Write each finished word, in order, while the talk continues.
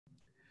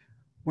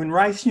When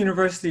Rice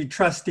University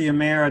trustee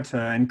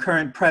emerita and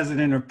current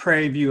president of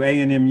Prairie View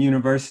A&M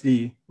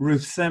University,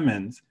 Ruth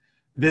Simmons,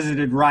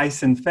 visited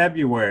Rice in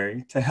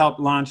February to help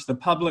launch the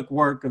public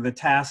work of the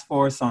Task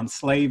Force on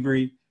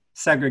Slavery,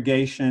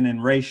 Segregation,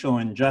 and Racial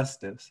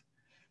Injustice,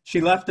 she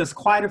left us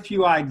quite a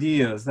few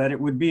ideas that it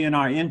would be in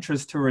our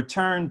interest to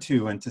return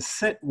to and to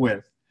sit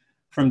with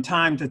from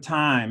time to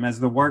time as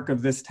the work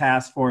of this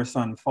task force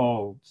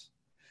unfolds.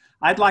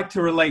 I'd like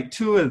to relate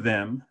two of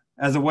them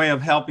as a way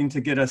of helping to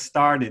get us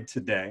started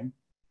today.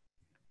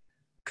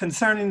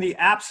 Concerning the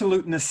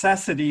absolute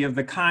necessity of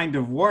the kind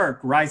of work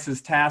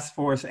Rice's task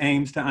force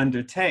aims to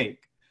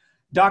undertake,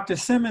 Dr.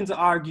 Simmons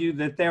argued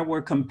that there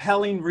were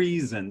compelling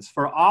reasons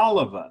for all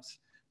of us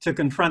to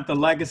confront the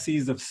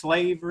legacies of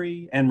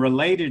slavery and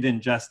related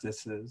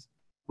injustices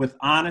with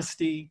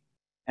honesty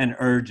and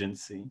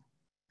urgency.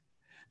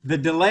 The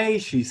delay,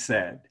 she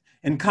said,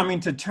 in coming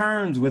to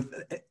terms with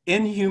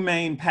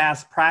inhumane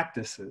past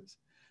practices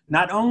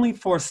not only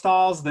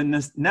forestalls the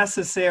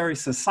necessary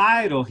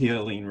societal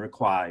healing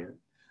required,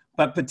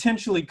 but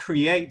potentially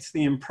creates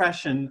the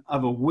impression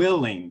of a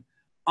willing,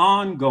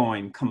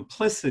 ongoing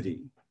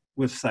complicity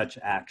with such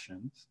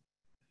actions.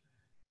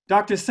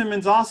 Dr.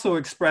 Simmons also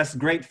expressed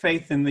great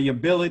faith in the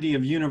ability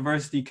of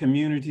university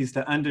communities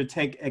to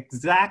undertake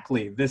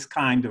exactly this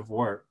kind of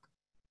work,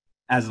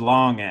 as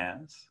long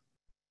as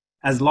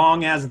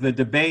the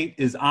debate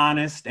is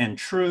honest and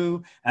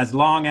true, as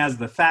long as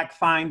the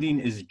fact-finding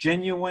is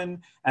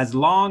genuine, as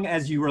long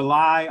as you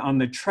rely on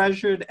the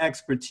treasured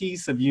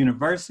expertise of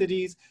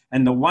universities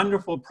and the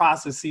wonderful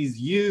processes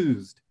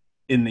used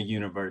in the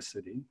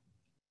university.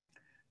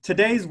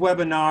 Today's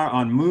webinar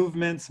on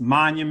movements,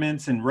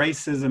 monuments, and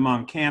racism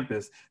on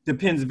campus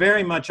depends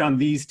very much on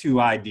these two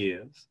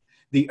ideas: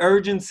 the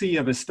urgency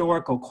of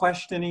historical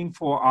questioning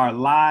for our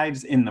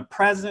lives in the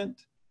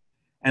present,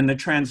 and the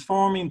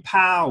transforming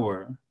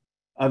power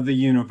of the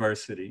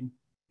university.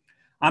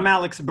 I'm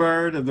Alex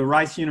Bird of the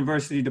Rice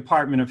University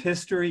Department of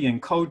History and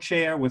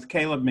co-chair with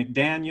Caleb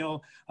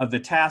McDaniel of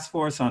the Task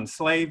Force on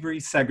Slavery,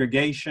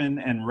 Segregation,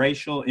 and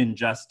Racial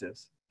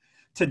Injustice.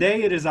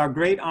 Today, it is our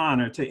great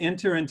honor to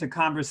enter into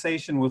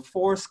conversation with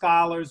four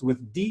scholars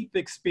with deep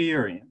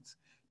experience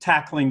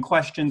tackling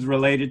questions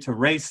related to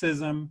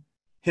racism,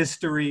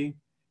 history,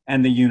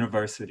 and the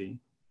university.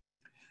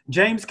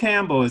 James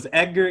Campbell is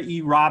Edgar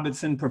E.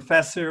 Robinson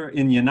Professor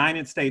in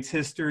United States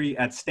History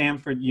at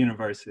Stanford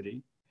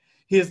University.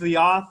 He is the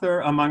author,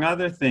 among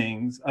other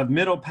things, of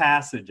Middle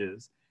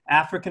Passages,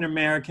 African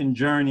American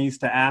Journeys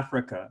to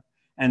Africa,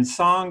 and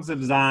Songs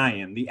of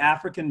Zion, the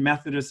African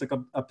Methodist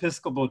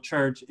Episcopal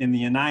Church in the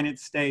United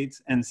States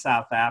and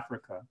South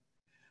Africa.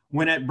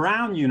 When at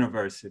Brown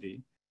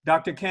University,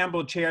 Dr.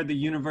 Campbell chaired the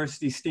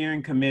University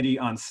Steering Committee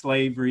on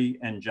Slavery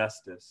and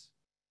Justice.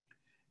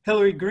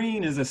 Hillary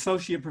Green is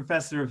Associate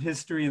Professor of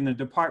History in the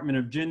Department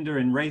of Gender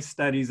and Race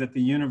Studies at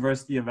the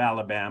University of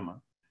Alabama.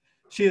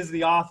 She is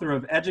the author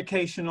of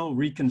Educational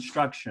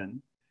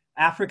Reconstruction,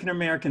 African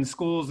American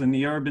Schools in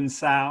the Urban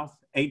South,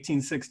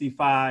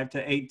 1865 to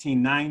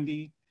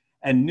 1890,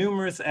 and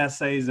numerous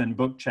essays and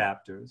book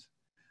chapters.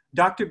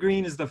 Dr.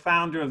 Green is the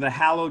founder of the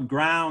Hallowed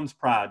Grounds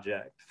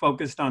Project,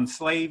 focused on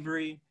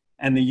slavery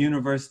and the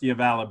University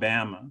of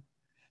Alabama.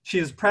 She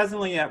is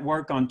presently at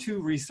work on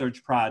two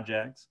research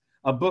projects: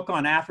 a book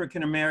on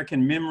African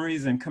American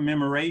memories and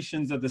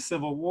commemorations of the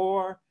Civil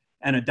War,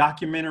 and a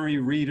documentary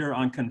reader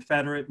on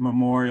Confederate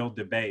memorial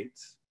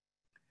debates.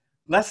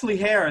 Leslie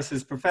Harris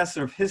is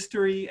Professor of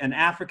History and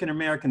African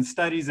American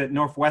Studies at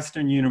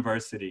Northwestern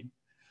University.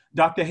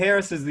 Dr.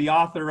 Harris is the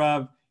author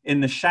of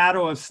In the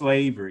Shadow of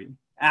Slavery,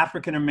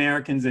 African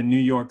Americans in New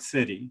York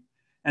City,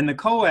 and the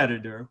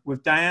co-editor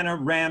with Diana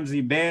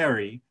Ramsey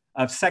Berry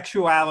of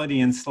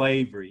Sexuality and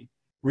Slavery,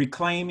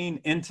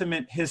 Reclaiming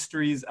Intimate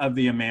Histories of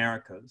the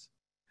Americas.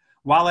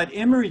 While at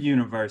Emory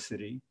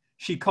University,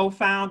 she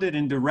co-founded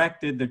and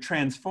directed the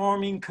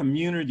Transforming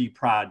Community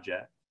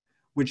Project,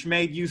 which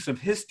made use of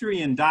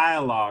history and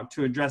dialogue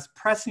to address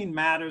pressing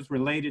matters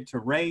related to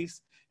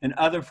race and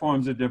other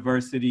forms of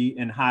diversity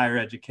in higher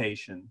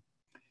education.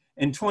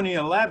 In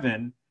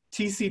 2011,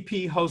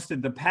 TCP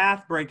hosted the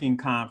path-breaking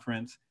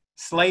conference,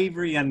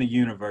 Slavery and the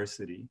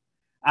University,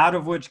 out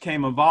of which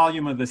came a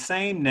volume of the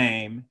same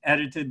name,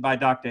 edited by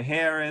Dr.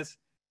 Harris,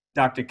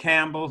 Dr.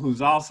 Campbell,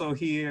 who's also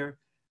here,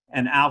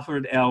 and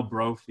Alfred L.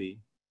 Brophy.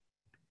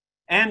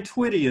 Ann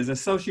Twitty is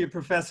Associate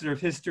Professor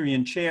of History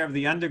and Chair of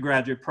the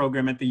Undergraduate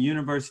Program at the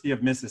University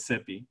of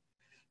Mississippi.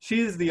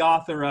 She is the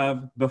author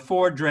of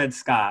Before Dred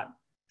Scott,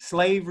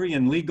 Slavery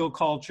and Legal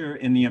Culture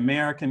in the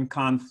American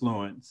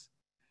Confluence.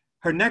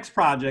 Her next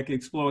project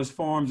explores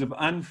forms of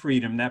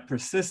unfreedom that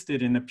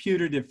persisted in the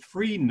putative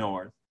Free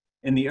North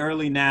in the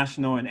early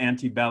national and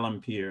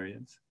antebellum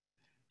periods.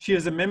 She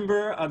is a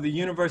member of the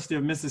University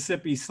of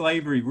Mississippi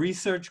Slavery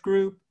Research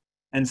Group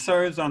and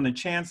serves on the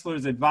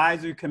Chancellor's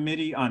Advisory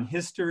Committee on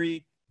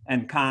History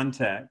and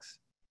Context.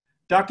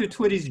 Dr.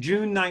 Twitty's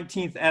June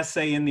 19th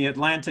essay in The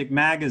Atlantic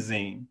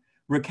magazine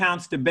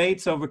recounts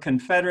debates over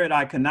Confederate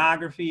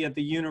iconography at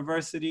the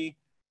university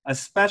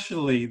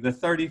especially the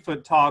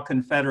 30-foot tall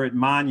Confederate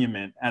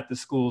monument at the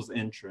school's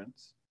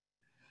entrance.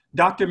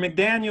 Dr.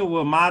 McDaniel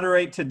will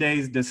moderate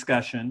today's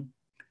discussion.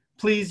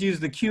 Please use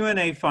the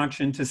Q&A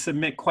function to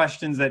submit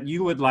questions that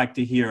you would like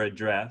to hear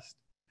addressed.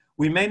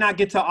 We may not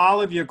get to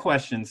all of your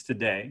questions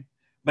today,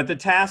 but the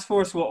task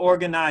force will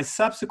organize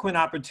subsequent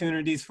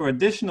opportunities for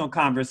additional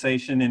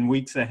conversation in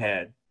weeks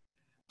ahead.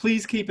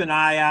 Please keep an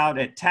eye out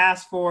at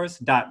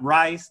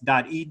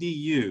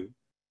taskforce.rice.edu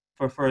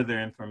for further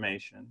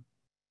information.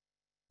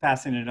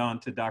 Passing it on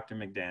to Dr.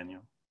 McDaniel.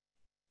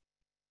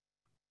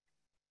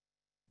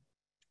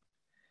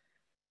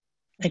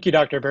 Thank you,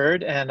 Dr.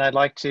 Bird, and I'd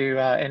like to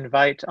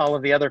invite all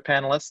of the other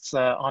panelists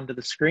onto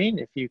the screen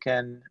if you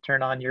can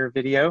turn on your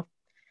video.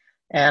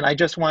 And I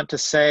just want to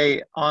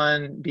say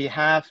on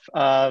behalf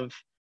of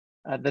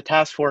the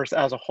task force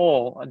as a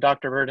whole,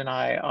 Dr. Bird and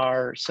I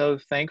are so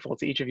thankful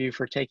to each of you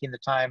for taking the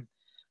time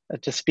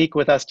to speak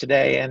with us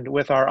today and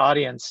with our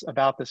audience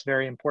about this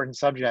very important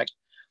subject.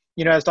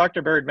 You know, as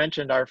Dr. Bird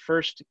mentioned, our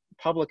first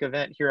public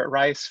event here at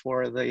Rice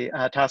for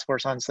the Task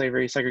Force on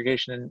Slavery,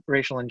 Segregation, and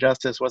Racial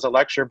Injustice was a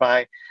lecture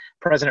by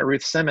President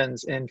Ruth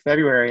Simmons in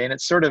February. And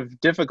it's sort of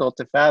difficult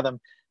to fathom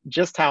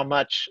just how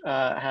much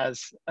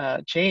has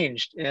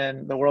changed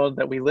in the world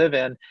that we live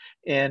in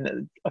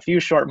a few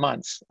short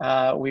months.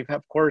 We've,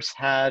 of course,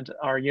 had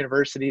our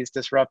universities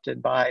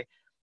disrupted by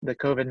the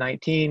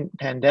COVID-19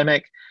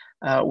 pandemic.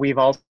 We've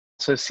also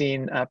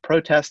seen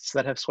protests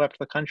that have swept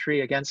the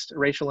country against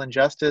racial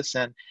injustice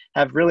and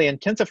have really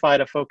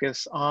intensified a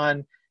focus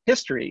on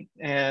history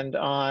and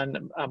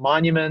on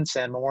monuments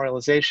and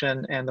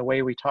memorialization and the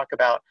way we talk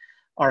about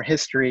our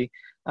history.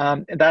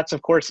 That's,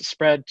 of course,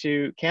 spread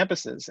to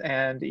campuses.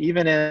 And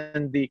even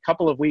in the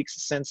couple of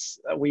weeks since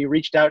we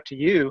reached out to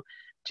you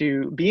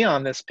to be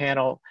on this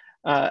panel,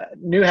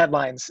 new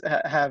headlines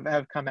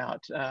have come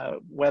out,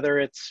 whether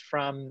it's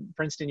from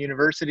Princeton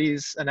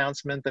University's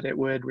announcement that it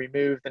would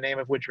remove the name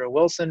of Woodrow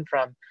Wilson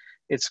from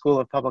its School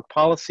of Public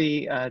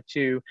Policy,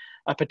 to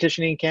a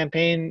petitioning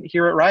campaign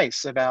here at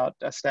Rice about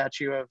a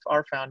statue of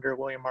our founder,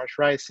 William Marsh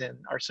Rice, in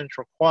our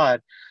Central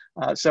Quad.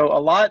 So a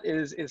lot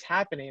is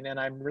happening, and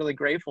I'm really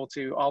grateful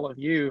to all of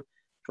you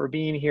for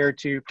being here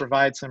to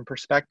provide some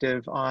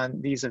perspective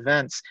on these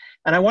events.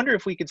 And I wonder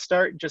if we could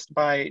start just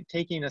by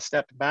taking a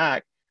step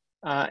back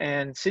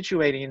and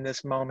situating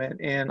this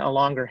moment in a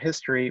longer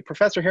history.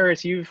 Professor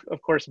Harris, you've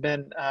of course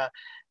been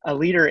a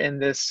leader in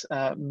this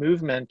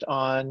movement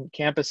on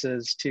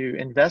campuses to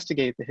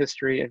investigate the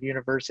history of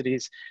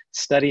universities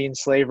studying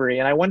slavery.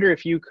 And I wonder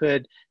if you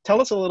could tell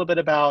us a little bit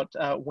about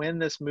when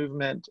this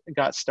movement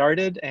got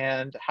started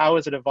and how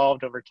has it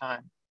evolved over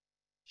time?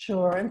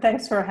 Sure, and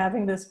thanks for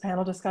having this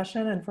panel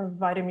discussion and for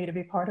inviting me to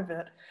be part of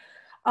it.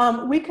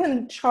 We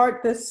can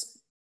chart this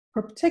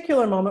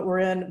particular moment we're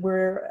in.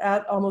 We're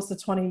at almost the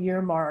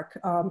 20-year mark.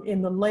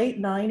 In the late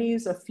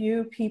 90s, a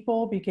few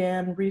people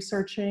began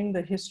researching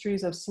the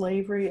histories of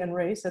slavery and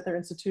race at their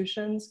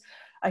institutions.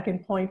 I can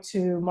point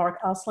to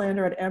Mark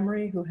Auslander at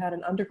Emory, who had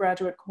an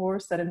undergraduate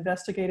course that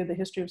investigated the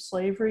history of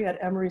slavery at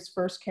Emory's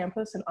first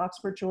campus in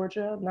Oxford,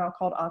 Georgia, now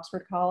called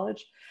Oxford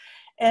College.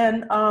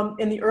 And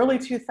in the early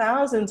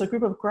 2000s, a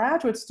group of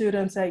graduate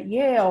students at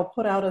Yale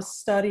put out a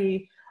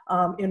study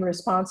in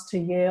response to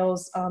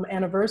Yale's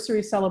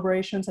anniversary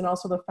celebrations and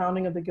also the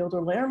founding of the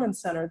Gilder Lehrman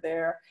Center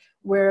there,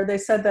 where they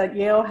said that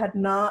Yale had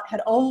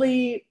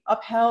only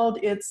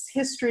upheld its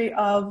history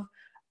of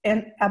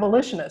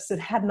abolitionists. It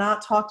had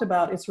not talked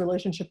about its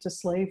relationship to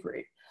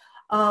slavery.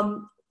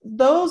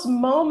 Those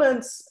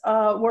moments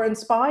were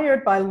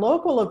inspired by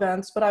local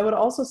events, but I would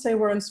also say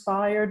were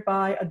inspired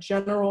by a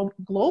general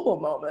global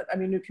moment. I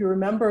mean, if you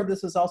remember,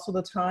 this is also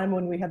the time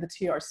when we had the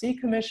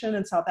TRC Commission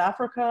in South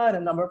Africa, and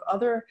a number of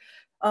other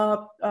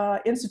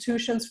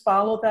institutions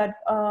followed that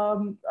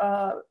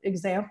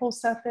example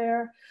set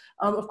there.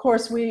 Of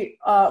course,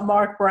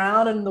 Mark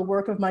Brown and the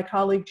work of my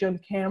colleague Jim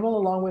Campbell,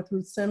 along with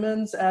Ruth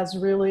Simmons, as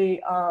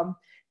really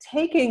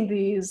taking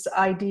these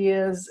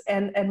ideas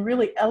and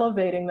really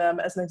elevating them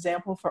as an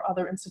example for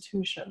other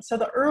institutions. So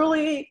the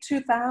early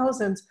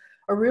 2000s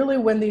are really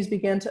when these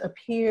began to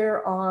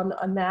appear on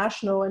a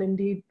national and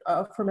indeed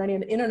for many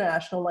an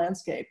international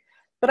landscape.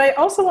 But I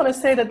also want to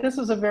say that this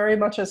was very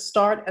much a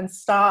start and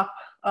stop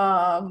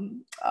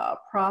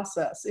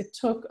process. It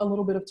took a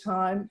little bit of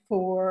time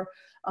for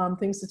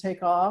things to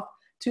take off.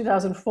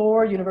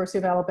 2004, University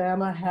of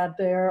Alabama had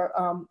their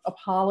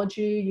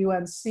apology.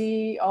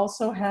 UNC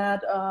also had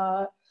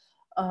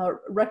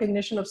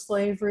recognition of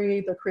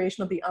slavery, the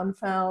creation of the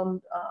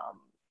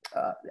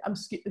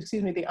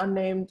the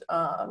unnamed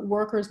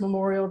workers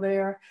memorial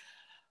there.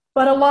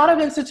 But a lot of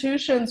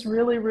institutions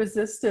really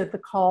resisted the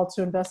call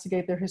to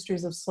investigate their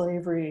histories of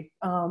slavery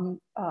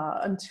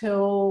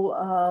until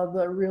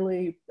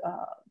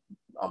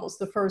almost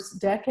the first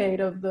decade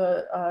of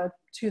the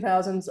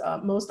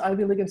 2000s. Most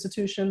Ivy League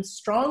institutions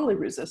strongly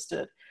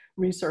resisted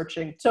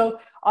researching. So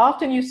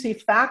often you see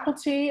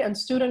faculty and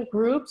student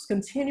groups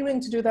continuing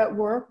to do that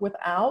work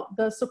without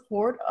the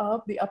support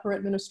of the upper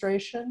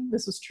administration.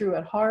 This is true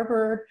at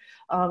Harvard.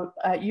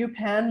 At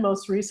UPenn,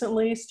 most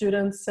recently,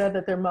 students said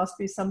that there must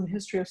be some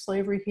history of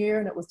slavery here,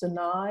 and it was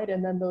denied.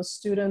 And then those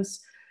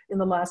students in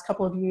the last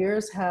couple of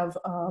years have,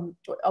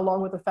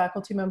 along with a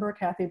faculty member,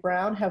 Kathy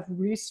Brown, have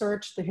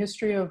researched the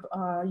history of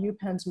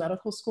UPenn's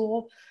medical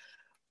school.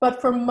 But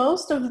for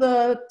most of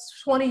the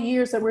 20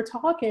 years that we're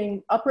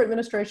talking, upper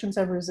administrations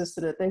have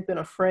resisted it. They've been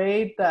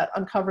afraid that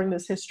uncovering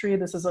this history,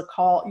 this is a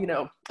call,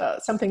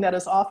 something that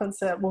is often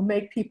said will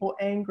make people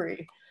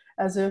angry,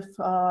 as if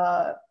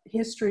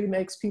history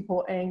makes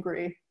people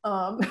angry.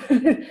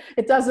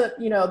 It doesn't,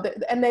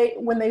 and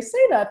when they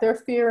say that,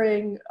 they're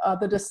fearing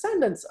the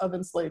descendants of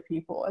enslaved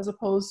people as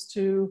opposed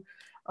to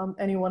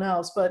anyone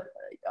else. But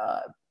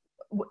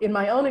in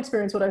my own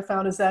experience, what I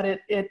found is that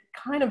it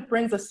kind of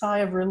brings a sigh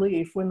of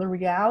relief when the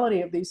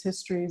reality of these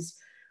histories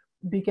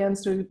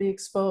begins to be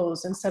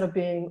exposed instead of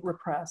being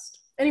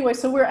repressed. Anyway,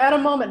 so we're at a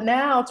moment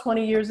now,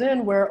 20 years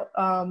in, where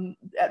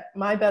at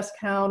my best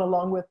count,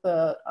 along with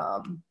the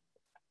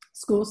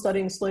School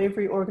Studying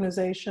Slavery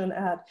organization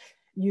at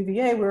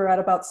UVA, we're at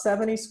about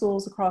 70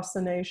 schools across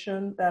the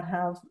nation that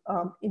have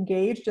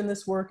engaged in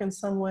this work in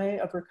some way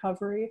of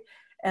recovery,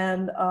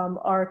 and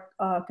are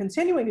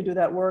continuing to do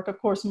that work. Of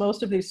course,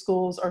 most of these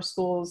schools are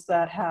schools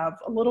that have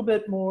a little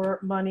bit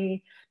more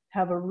money,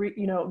 have a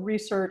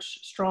research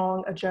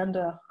strong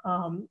agenda,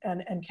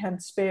 and can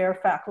spare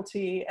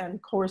faculty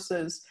and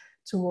courses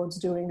towards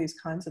doing these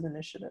kinds of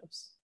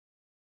initiatives.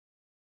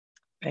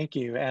 Thank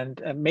you.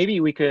 And maybe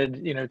we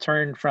could,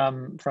 turn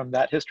from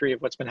that history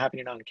of what's been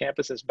happening on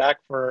campuses back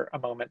for a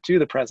moment to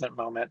the present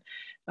moment,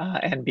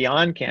 and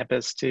beyond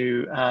campus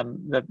to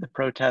the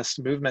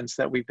protest movements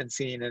that we've been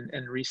seeing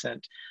in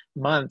recent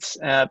months.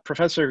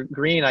 Professor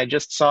Green, I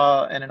just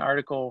saw in an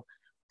article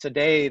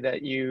today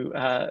that you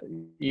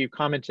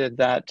commented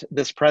that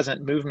this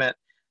present movement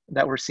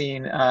that we're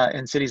seeing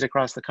in cities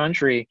across the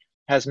country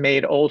has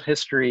made old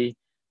history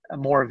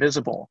more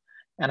visible.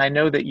 And I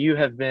know that you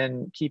have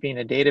been keeping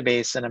a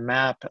database and a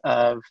map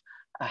of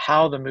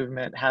how the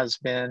movement has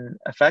been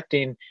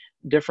affecting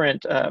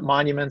different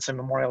monuments and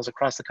memorials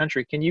across the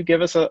country. Can you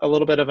give us a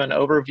little bit of an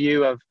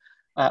overview of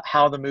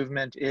how the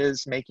movement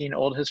is making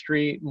old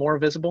history more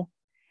visible?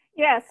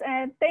 Yes,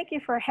 and thank you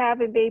for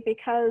having me,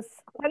 because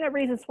one of the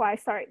reasons why I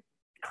started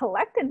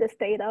collecting this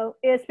data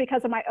is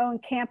because of my own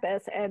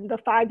campus and the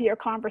 5-year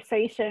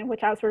conversation,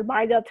 which I was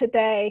reminded of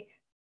today.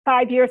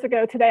 5 years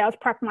ago today, I was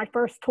prepping my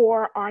first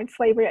tour on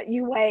slavery at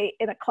UA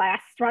in a class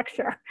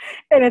structure,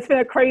 and it's been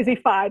a crazy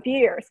 5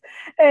 years.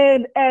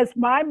 And as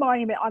my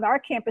monument on our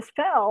campus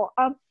fell,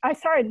 I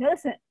started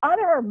noticing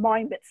other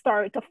monuments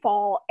started to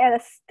fall at a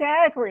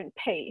staggering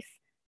pace,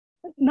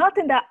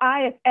 nothing that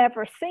I have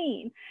ever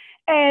seen.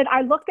 And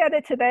I looked at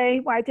it today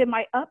when I did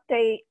my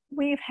update.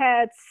 We've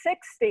had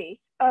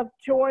 60 of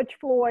George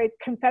Floyd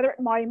Confederate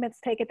monuments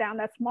taken down.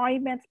 That's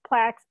monuments,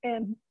 plaques,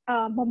 and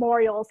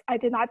memorials. I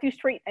did not do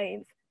street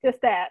names,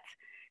 just that.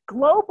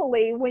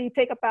 Globally, when you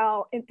think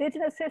about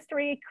Indigenous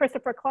history,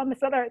 Christopher Columbus,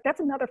 that's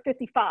another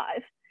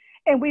 55.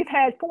 And we've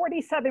had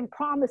 47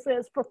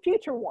 promises for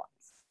future ones.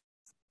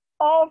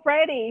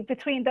 Already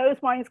between those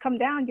monuments come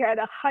down, you're at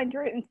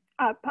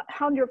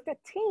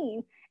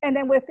 115. And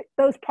then with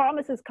those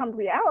promises come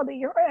reality,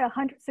 you're at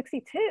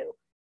 162.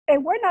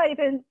 And we're not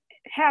even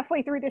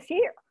halfway through this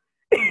year.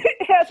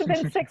 It hasn't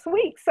been 6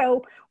 weeks.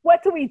 So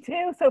what do we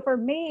do? So for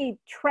me,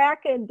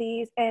 tracking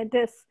these and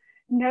just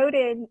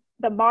noting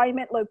the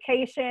monument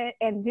location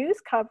and news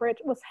coverage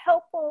was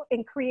helpful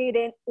in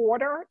creating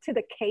order to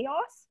the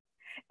chaos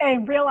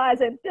and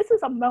realizing this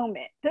is a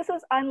moment. This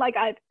is unlike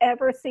I've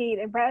ever seen.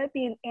 And rather than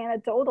being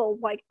anecdotal,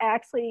 like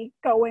actually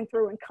going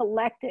through and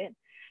collecting,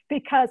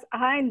 because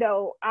I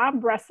know I'm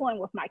wrestling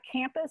with my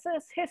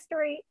campus's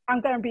history. I'm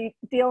going to be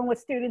dealing with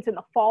students in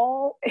the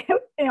fall,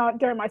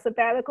 during my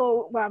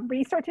sabbatical, where I'm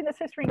researching this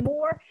history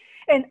more,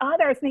 and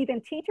others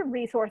needing teacher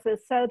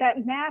resources. So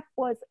that map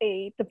was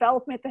a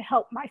development to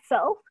help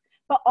myself,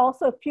 but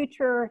also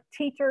future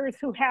teachers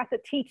who have to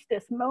teach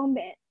this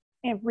moment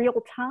in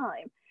real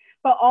time,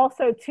 but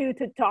also to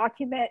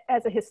document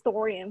as a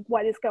historian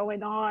what is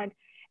going on.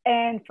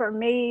 And for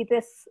me,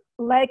 this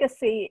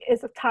legacy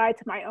is tied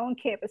to my own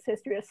campus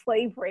history of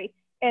slavery.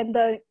 And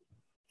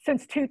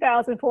since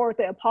 2004, with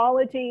the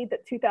apology, the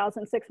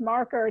 2006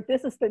 marker,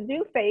 this is the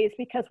new phase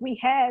because we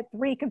had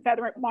 3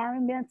 Confederate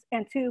monuments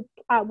and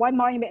 1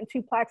 monument and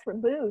 2 plaques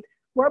removed.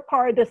 We're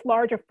part of this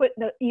larger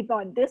footnote even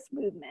on this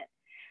movement.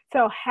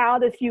 So how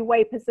does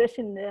UA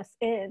position this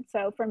in?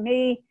 So for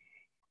me,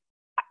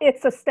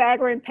 it's a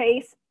staggering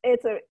pace.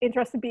 It's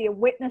interesting to be a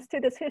witness to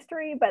this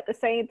history, but at the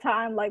same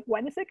time, like,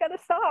 when is it going to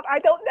stop? I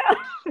don't know.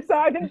 So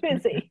I've been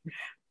busy,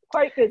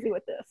 quite busy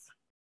with this.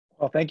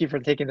 Well, thank you for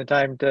taking the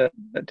time to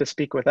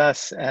speak with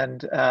us.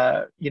 And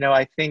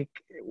I think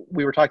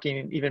we were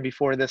talking even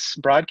before this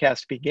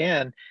broadcast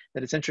began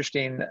that it's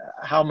interesting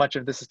how much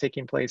of this is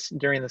taking place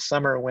during the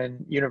summer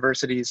when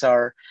universities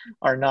are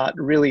not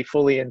really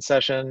fully in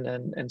session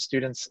and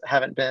students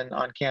haven't been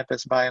on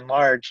campus by and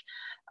large.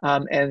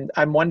 And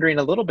I'm wondering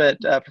a little bit,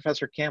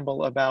 Professor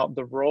Campbell, about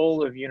the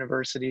role of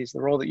universities,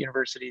 the role that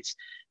universities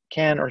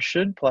can or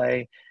should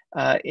play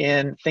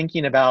in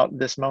thinking about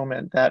this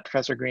moment that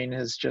Professor Green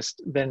has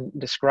just been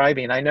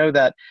describing. I know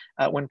that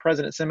when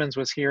President Simmons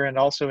was here, and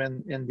also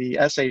in the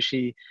essay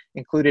she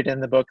included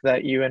in the book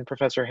that you and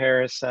Professor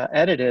Harris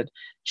edited,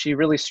 she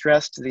really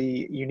stressed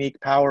the unique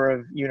power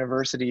of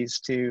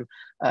universities to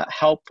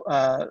help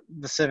the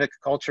civic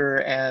culture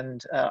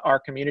and our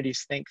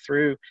communities think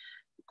through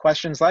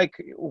questions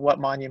like what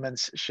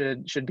monuments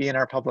should be in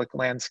our public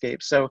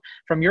landscape. So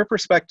from your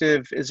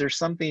perspective, is there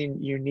something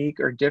unique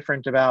or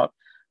different about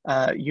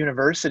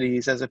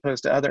universities as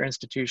opposed to other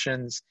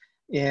institutions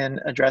in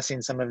addressing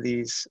some of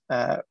these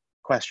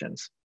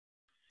questions?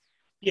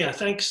 Yeah,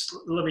 thanks.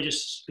 Let me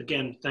just,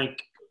 again,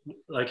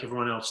 like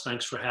everyone else,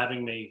 thanks for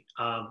having me.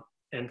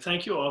 And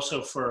thank you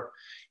also for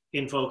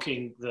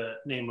invoking the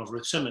name of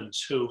Ruth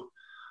Simmons, who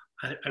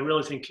I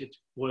really think it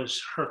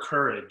was her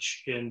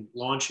courage in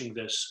launching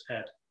this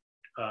at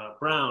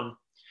Brown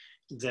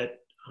that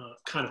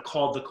kind of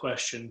called the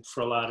question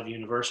for a lot of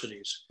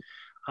universities.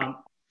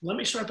 Let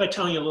me start by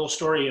telling you a little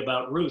story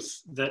about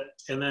Ruth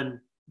and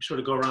then sort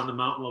of go around the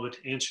mountain a little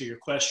bit to answer your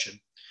question.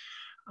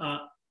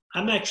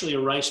 I'm actually a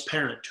Rice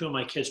parent. 2 of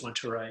my kids went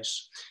to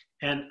Rice.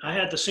 And I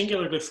had the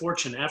singular good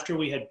fortune after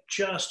we had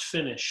just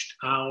finished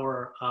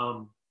our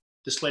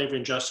the Slavery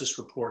and Justice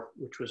Report,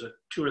 which was a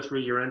 2 or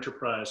 3 year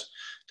enterprise,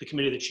 the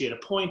committee that she had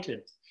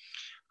appointed.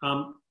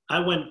 I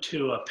went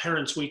to a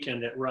parents'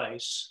 weekend at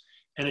Rice,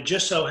 and it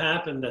just so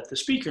happened that the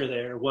speaker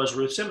there was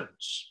Ruth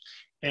Simmons.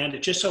 And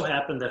it just so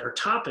happened that her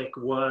topic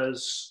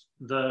was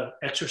the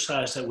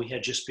exercise that we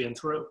had just been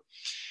through.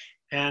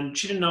 And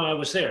she didn't know I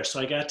was there. So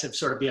I got to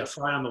sort of be a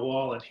fly on the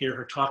wall and hear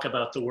her talk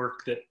about the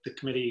work that the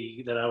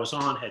committee that I was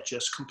on had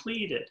just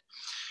completed.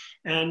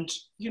 And,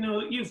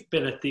 you've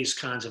been at these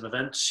kinds of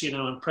events,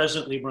 and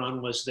President LeBron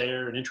was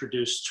there and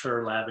introduced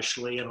her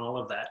lavishly and all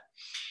of that.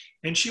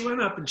 And she went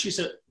up, and she's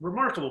a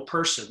remarkable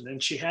person.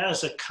 And she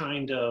has a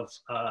kind of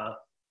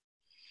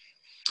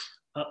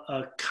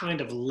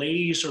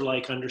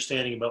laser-like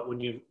understanding about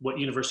what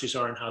universities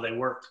are and how they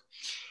work.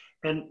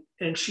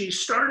 And she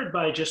started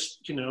by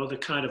just, the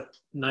kind of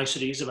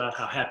niceties about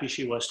how happy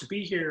she was to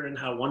be here and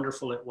how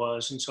wonderful it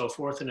was and so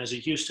forth. And as a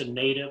Houston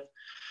native,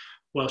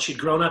 well, she'd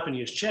grown up in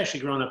Houston. She'd actually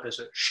grown up as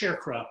a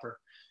sharecropper,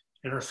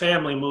 and her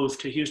family moved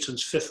to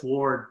Houston's 5th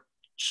Ward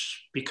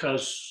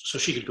so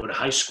she could go to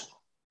high school.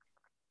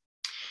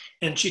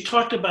 And she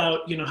talked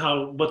about,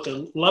 what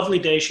the lovely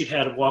day she'd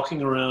had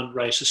walking around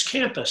Rice's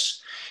campus.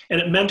 And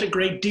it meant a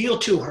great deal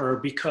to her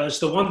because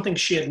the one thing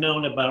she had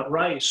known about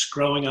Rice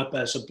growing up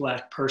as a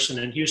Black person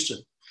in Houston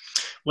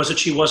was that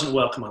she wasn't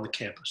welcome on the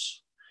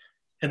campus,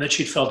 and that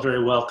she'd felt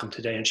very welcome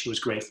today, and she was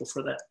grateful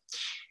for that.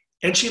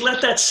 And she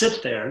let that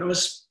sit there. And it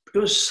was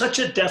such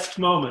a deft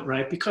moment,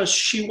 right? Because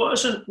she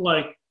wasn't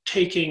like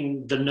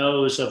taking the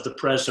nose of the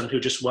president who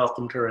just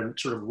welcomed her and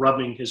sort of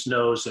rubbing his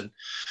nose and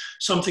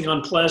something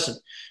unpleasant.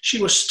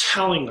 She was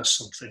telling us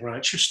something,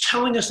 right? She was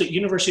telling us that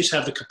universities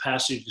have the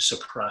capacity to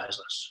surprise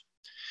us,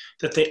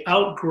 that they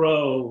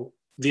outgrow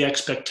the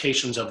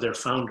expectations of their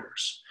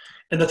founders,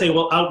 and that they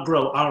will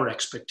outgrow our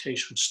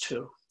expectations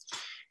too.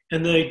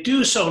 And they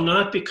do so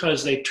not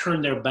because they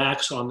turn their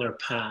backs on their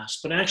past,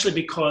 but actually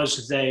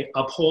because they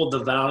uphold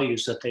the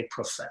values that they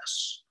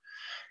profess,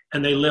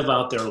 and they live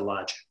out their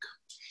logic.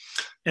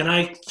 And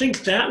I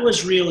think that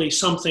was really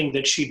something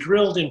that she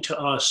drilled into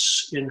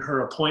us in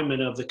her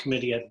appointment of the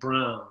committee at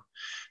Brown,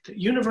 that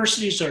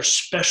universities are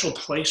special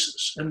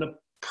places. And the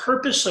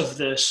purpose of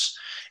this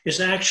is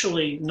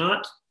actually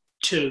not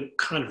to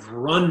kind of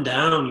run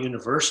down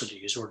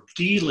universities or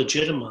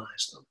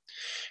delegitimize them,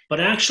 but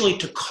actually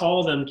to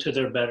call them to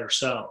their better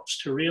selves,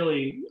 to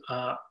really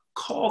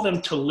call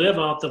them to live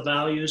out the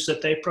values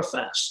that they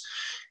profess.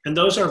 And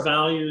those are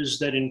values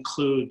that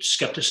include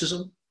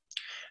skepticism,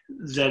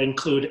 that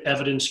include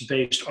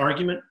evidence-based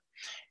argument,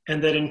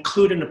 and that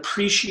include an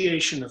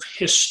appreciation of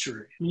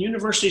history. I mean,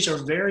 universities are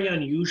very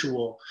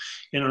unusual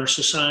in our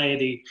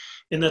society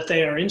in that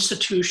they are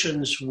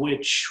institutions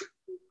which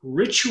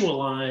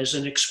ritualize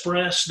and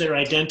express their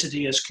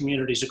identity as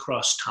communities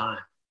across time.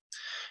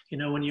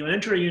 When you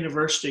enter a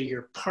university,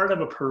 you're part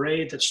of a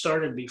parade that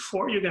started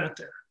before you got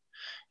there,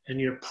 and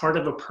you're part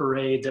of a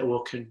parade that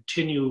will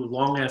continue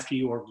long after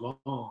you are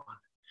gone.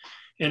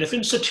 And if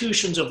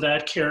institutions of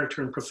that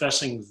character and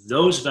professing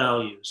those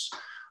values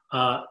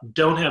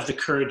don't have the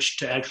courage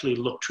to actually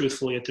look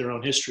truthfully at their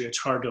own history, it's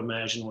hard to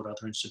imagine what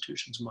other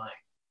institutions might.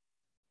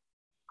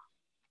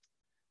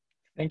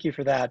 Thank you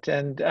for that.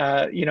 And,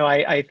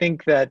 I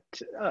think that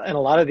in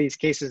a lot of these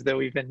cases that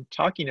we've been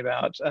talking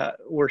about,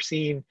 we're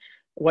seeing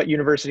what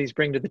universities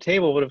bring to the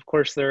table, but of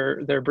course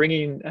they're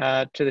bringing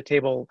to the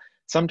table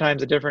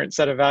sometimes a different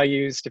set of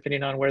values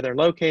depending on where they're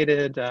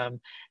located,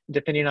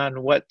 depending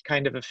on what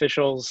kind of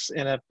officials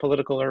in a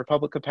political or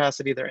public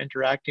capacity they're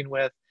interacting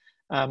with.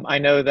 I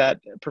know that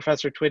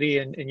Professor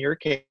Twitty, in your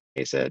case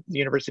at the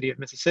University of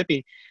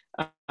Mississippi,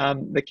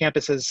 the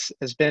campus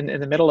has been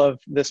in the middle of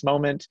this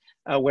moment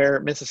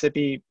where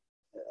Mississippi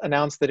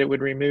announced that it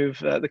would remove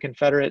the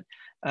Confederate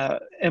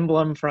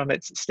emblem from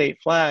its state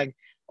flag,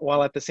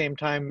 while at the same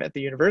time at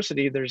the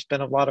university, there's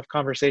been a lot of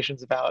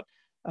conversations about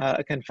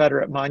a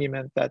Confederate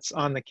monument that's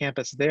on the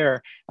campus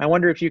there. I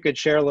wonder if you could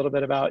share a little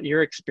bit about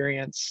your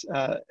experience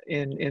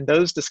in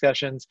those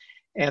discussions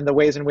and the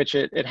ways in which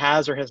it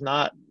has or has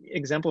not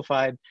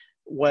exemplified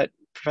what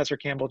Professor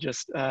Campbell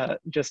just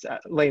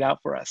laid out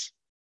for us.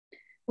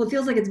 Well, it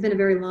feels like it's been a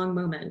very long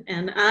moment,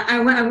 and I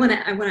want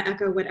to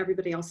echo what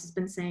everybody else has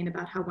been saying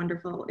about how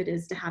wonderful it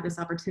is to have this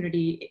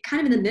opportunity, kind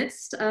of in the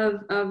midst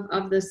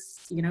of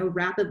this,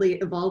 rapidly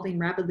evolving,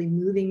 rapidly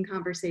moving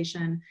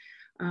conversation,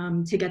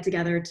 to get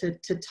together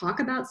to talk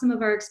about some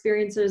of our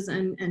experiences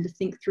and to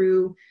think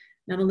through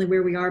not only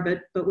where we are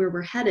but where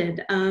we're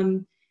headed.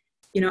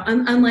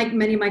 Unlike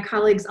many of my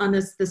colleagues on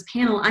this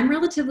panel, I'm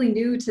relatively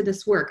new to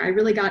this work. I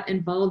really got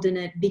involved in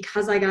it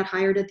because I got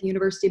hired at the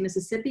University of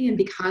Mississippi, and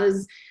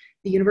because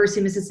the University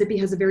of Mississippi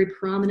has a very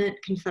prominent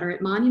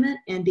Confederate monument,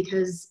 and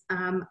because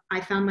I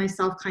found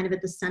myself kind of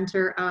at the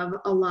center of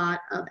a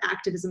lot of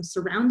activism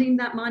surrounding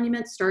that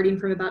monument, starting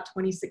from about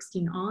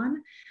 2016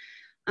 on.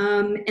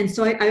 And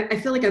so I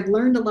feel like I've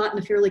learned a lot in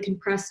a fairly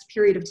compressed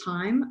period of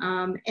time.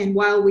 And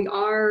while we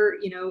are,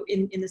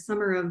 in the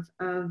summer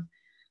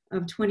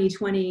of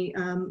 2020,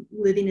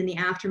 living in the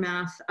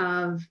aftermath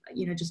of,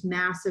 just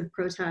massive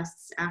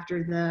protests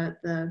after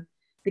the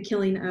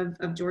killing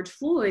of George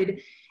Floyd,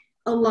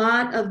 a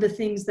lot of the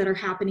things that are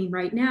happening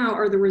right now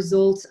are the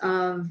result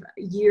of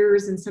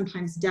years and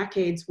sometimes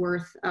decades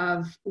worth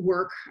of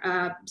work,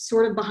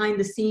 sort of behind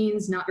the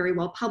scenes, not very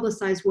well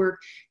publicized work.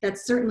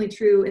 That's certainly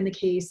true in the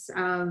case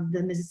of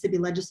the Mississippi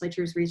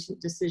legislature's recent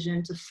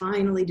decision to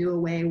finally do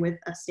away with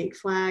a state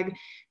flag.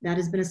 That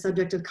has been a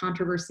subject of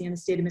controversy in the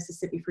state of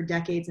Mississippi for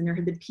decades, and there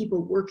have been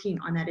people working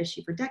on that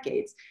issue for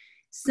decades.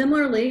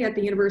 Similarly, at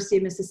the University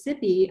of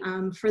Mississippi,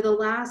 for the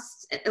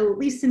last, at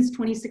least since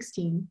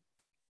 2016,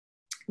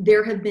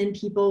 there have been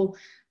people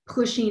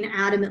pushing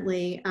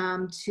adamantly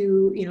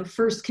to,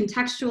 first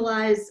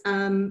contextualize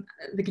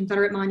the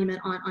Confederate monument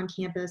on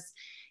campus,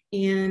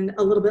 and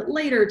a little bit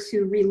later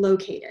to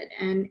relocate it.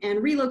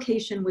 And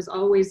relocation was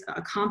always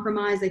a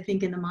compromise, I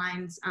think, in the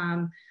minds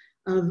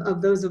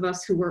of those of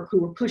us who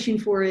were pushing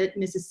for it.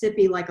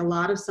 Mississippi, like a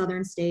lot of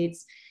southern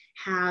states,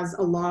 has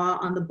a law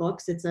on the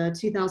books. It's a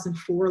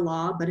 2004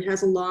 law, but it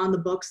has a law on the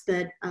books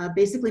that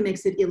basically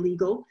makes it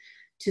illegal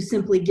to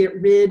simply get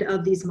rid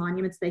of these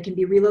monuments. They can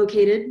be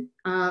relocated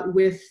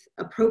with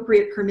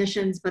appropriate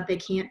permissions, but they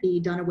can't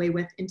be done away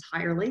with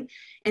entirely.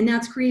 And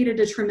that's created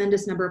a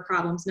tremendous number of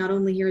problems, not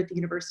only here at the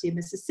University of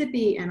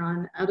Mississippi and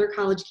on other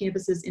college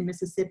campuses in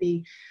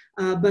Mississippi,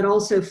 but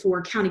also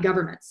for county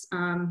governments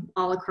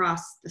all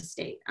across the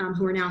state,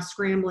 who are now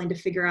scrambling to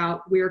figure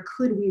out where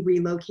could we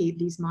relocate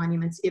these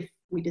monuments if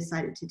we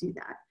decided to do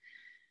that.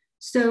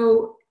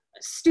 So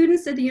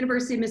students at the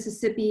University of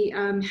Mississippi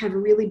have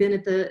really been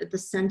at the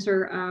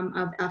center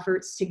of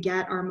efforts to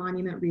get our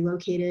monument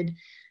relocated.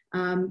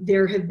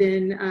 There have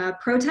been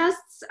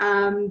protests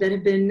that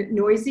have been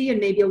noisy and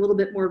maybe a little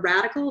bit more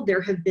radical.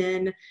 There have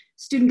been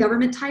student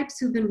government types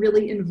who've been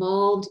really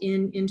involved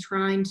in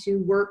trying to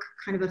work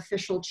kind of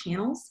official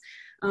channels.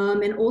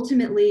 And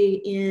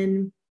ultimately,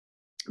 in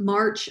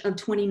March of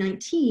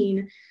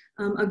 2019,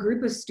 a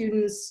group of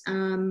students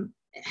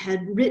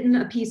had written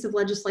a piece of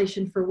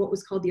legislation for what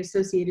was called the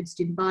Associated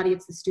Student Body.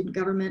 It's the student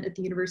government at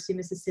the University of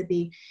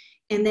Mississippi.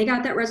 And they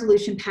got that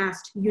resolution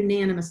passed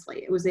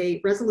unanimously. It was a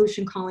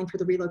resolution calling for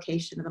the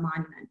relocation of the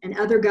monument. And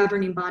other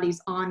governing bodies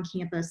on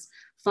campus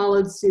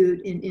followed suit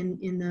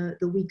in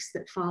the weeks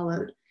that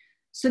followed.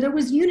 So there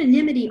was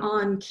unanimity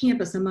on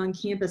campus among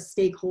campus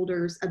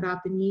stakeholders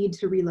about the need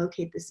to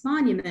relocate this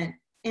monument.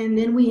 And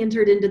then we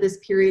entered into this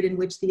period in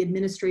which the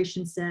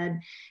administration said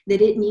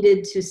that it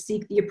needed to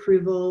seek the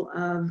approval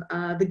of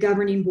the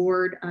governing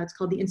board. It's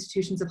called the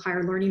Institutions of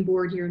Higher Learning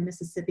Board here in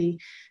Mississippi,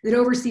 that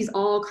oversees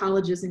all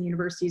colleges and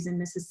universities in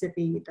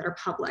Mississippi that are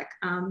public.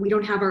 We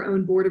don't have our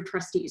own board of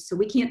trustees, so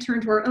we can't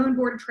turn to our own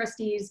board of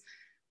trustees.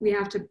 We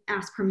have to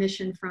ask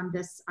permission from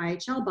this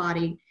IHL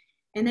body.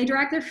 And they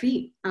dragged their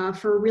feet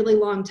for a really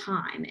long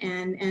time.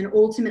 And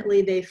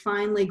ultimately, they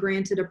finally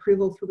granted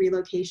approval for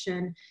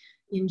relocation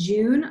in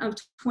June of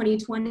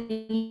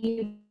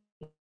 2020.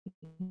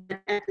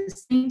 At the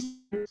same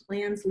time,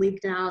 plans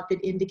leaked out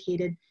that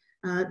indicated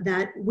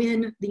that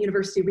when the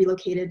university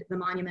relocated the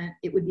monument,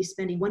 it would be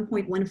spending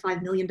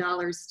 $1.15 million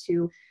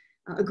to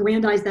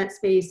aggrandize that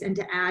space and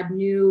to add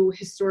new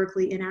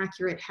historically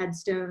inaccurate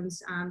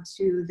headstones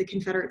to the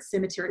Confederate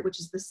Cemetery,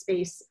 which is the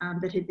space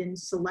that had been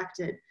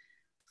selected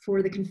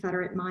for the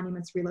Confederate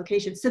monuments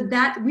relocation. So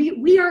that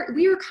we are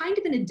kind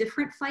of in a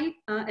different fight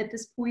at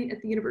this point at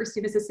the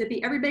University of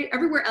Mississippi.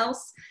 Everywhere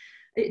else,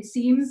 it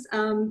seems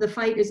the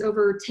fight is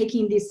over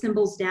taking these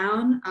symbols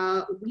down.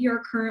 We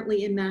are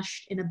currently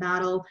enmeshed in a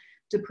battle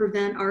to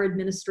prevent our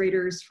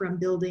administrators from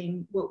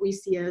building what we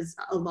see as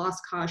a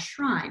lost cause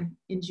shrine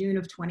in June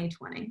of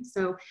 2020.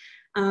 So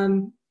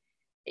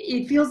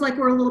it feels like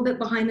we're a little bit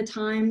behind the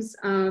times,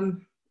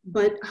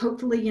 but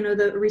hopefully, you know,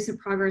 the recent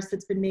progress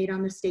that's been made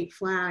on the state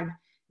flag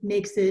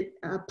makes it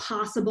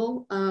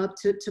possible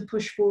to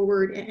push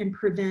forward and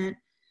prevent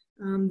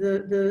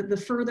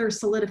the further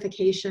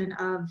solidification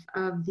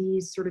of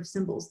these sort of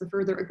symbols, the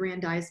further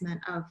aggrandizement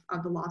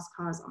of the lost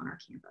cause on our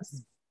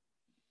campus.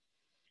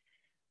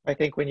 I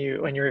think when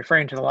you're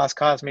referring to the lost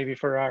cause, maybe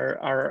for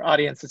our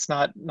audience that's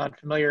not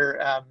familiar,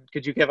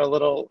 could you give a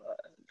little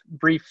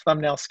brief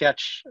thumbnail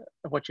sketch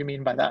of what you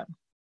mean by that?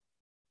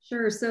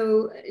 Sure.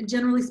 So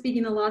generally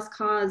speaking, the lost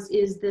cause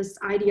is this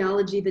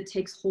ideology that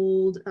takes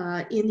hold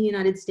in the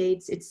United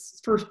States.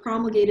 It's first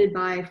promulgated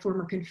by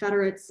former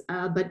Confederates,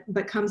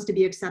 but comes to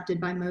be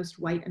accepted by most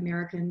white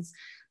Americans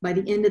by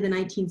the end of the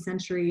 19th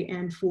century,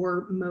 and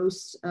for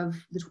most of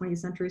the 20th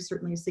century,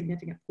 certainly a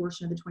significant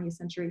portion of the 20th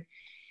century.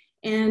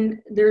 And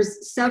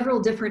there's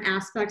several different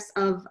aspects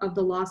of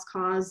the lost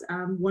cause.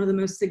 One of the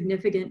most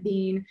significant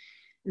being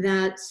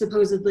that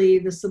supposedly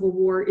the Civil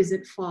War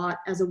isn't fought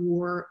as a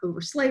war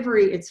over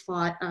slavery. It's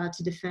fought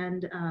to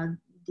defend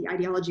the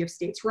ideology of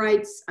states'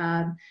 rights.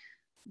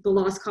 The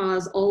lost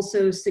cause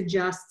also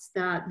suggests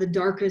that the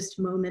darkest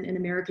moment in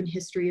American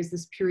history is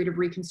this period of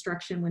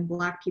Reconstruction, when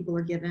Black people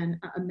are given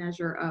a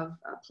measure of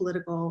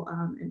political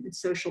and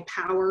social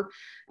power,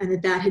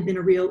 and that had been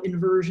a real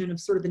inversion of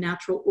sort of the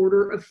natural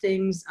order of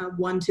things,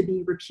 one to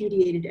be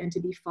repudiated and to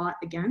be fought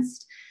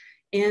against.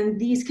 And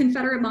these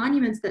Confederate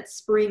monuments that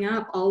spring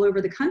up all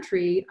over the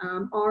country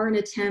are an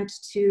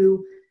attempt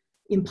to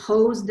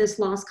impose this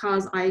lost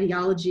cause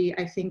ideology,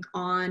 I think,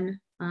 on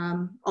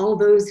all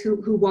those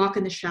who walk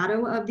in the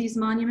shadow of these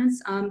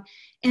monuments, and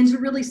to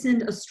really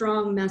send a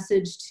strong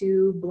message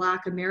to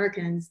Black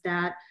Americans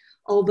that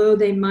although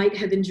they might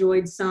have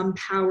enjoyed some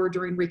power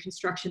during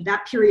Reconstruction,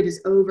 that period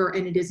is over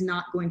and it is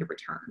not going to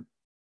return.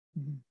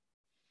 Mm-hmm.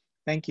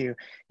 Thank you.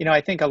 You know, I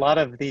think a lot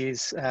of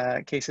these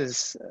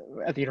cases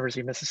at the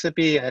University of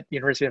Mississippi, at the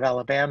University of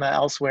Alabama,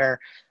 elsewhere,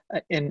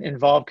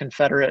 involve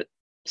Confederate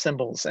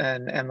symbols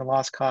and the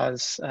lost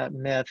cause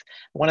myth.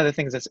 One of the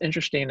things that's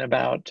interesting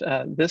about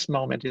this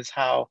moment is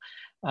how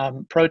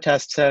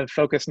protests have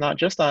focused not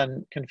just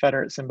on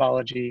Confederate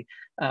symbology,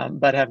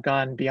 but have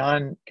gone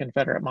beyond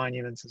Confederate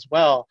monuments as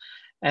well.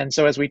 And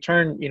so as we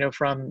turn, you know,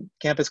 from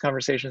campus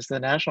conversations to the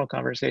national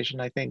conversation,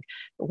 I think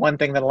one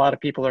thing that a lot of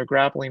people are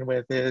grappling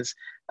with is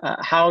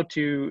how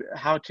to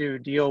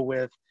deal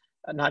with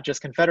not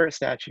just Confederate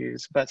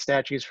statues, but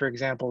statues, for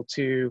example,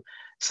 to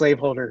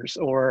slaveholders,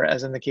 or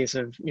as in the case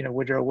of, you know,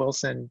 Woodrow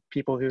Wilson,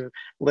 people who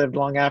lived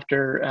long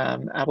after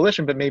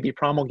abolition, but maybe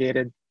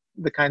promulgated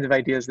the kinds of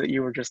ideas that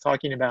you were just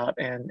talking about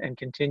and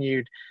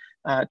continued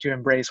to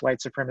embrace white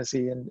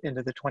supremacy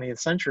into the 20th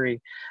century.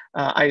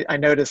 I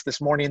noticed this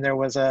morning there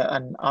was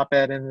an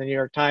op-ed in the New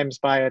York Times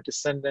by a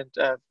descendant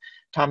of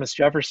Thomas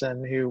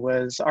Jefferson, who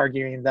was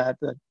arguing that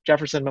the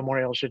Jefferson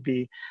Memorial should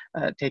be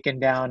taken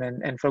down,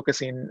 and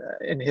focusing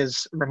in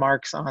his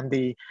remarks on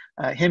the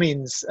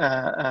Hemings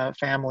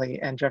family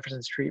and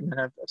Jefferson's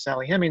treatment of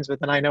Sally Hemings. But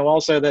then I know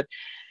also that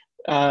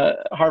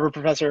Harvard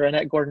professor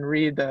Annette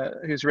Gordon-Reed,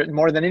 who's written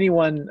more than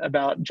anyone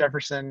about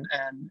Jefferson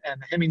and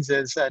the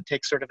Hemingses,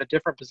 takes sort of a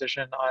different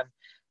position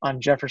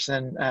on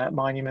Jefferson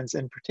monuments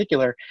in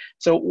particular.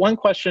 So one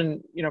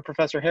question, you know,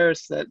 Professor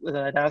Harris, that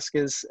I'd ask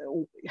is,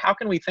 how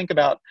can we think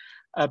about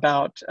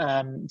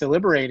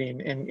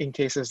deliberating in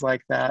cases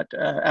like that?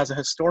 As a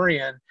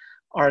historian,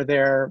 are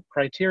there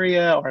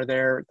criteria, are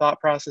there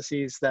thought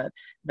processes that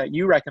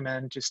you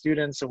recommend to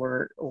students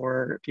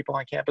or people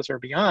on campus or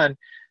beyond,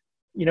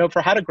 you know,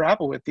 for how to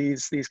grapple with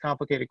these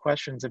complicated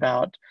questions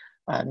about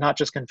not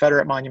just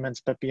Confederate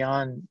monuments, but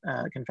beyond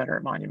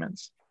Confederate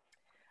monuments?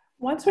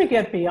 Once we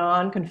get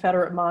beyond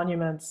Confederate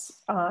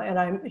monuments, and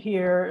I'm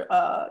here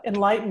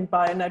enlightened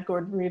by Annette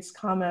Gordon-Reed's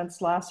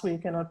comments last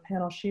week in a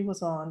panel she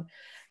was on,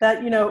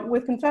 that, you know,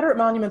 with Confederate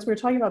monuments, we're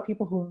talking about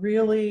people who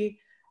really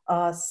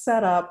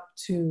set up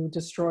to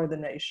destroy the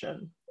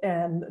nation.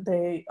 And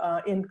they,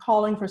 in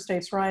calling for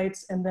states'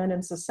 rights, and then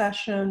in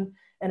secession,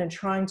 and in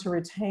trying to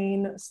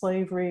retain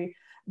slavery,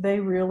 they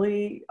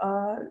really,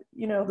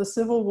 you know, the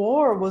Civil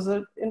War was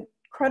an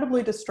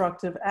incredibly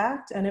destructive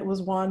act, and it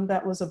was one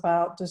that was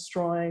about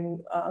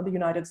destroying the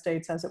United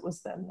States as it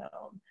was then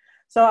known.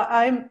 So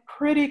I'm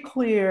pretty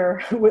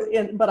clear,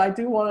 but I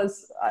do want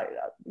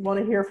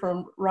to hear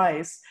from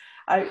Rice.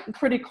 I'm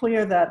pretty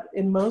clear that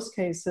in most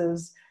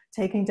cases,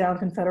 taking down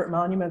Confederate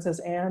monuments, as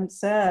Anne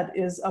said,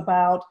 is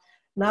about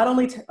not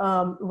only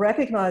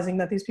recognizing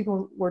that these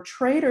people were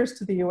traitors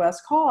to the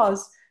US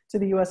cause, to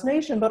the US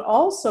nation, but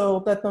also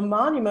that the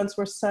monuments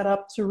were set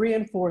up to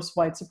reinforce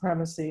white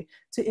supremacy,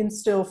 to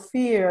instill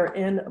fear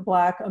in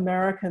Black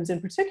Americans in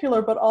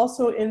particular, but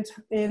also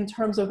in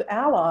terms of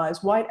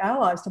allies, white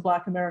allies to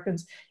Black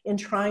Americans, in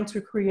trying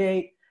to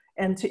create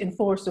and to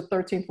enforce the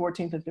 13th,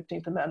 14th, and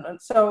 15th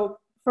Amendments. So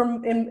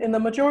in the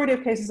majority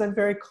of cases, I'm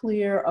very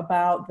clear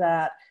about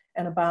that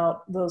and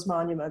about those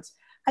monuments.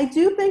 I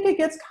do think it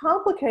gets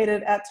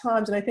complicated at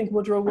times, and I think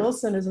Woodrow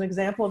Wilson is an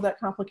example of that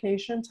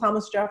complication.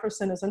 Thomas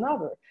Jefferson is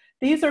another.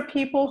 These are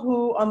people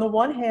who, on the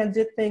one hand,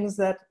 did things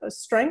that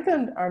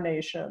strengthened our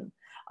nation.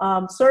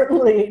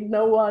 Certainly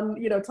no one,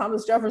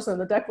 Thomas Jefferson,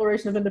 the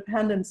Declaration of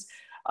Independence,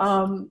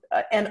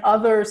 and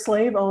other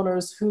slave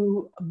owners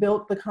who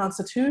built the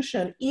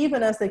Constitution,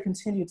 even as they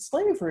continued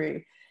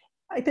slavery.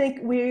 I think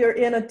we are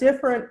in a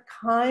different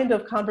kind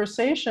of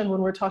conversation when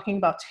we're talking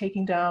about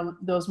taking down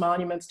those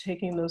monuments,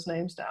 taking those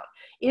names down.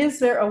 Is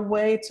there a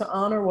way to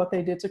honor what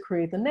they did to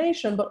create the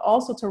nation, but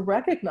also to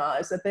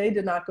recognize that they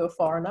did not go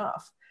far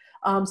enough?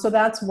 So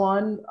that's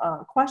one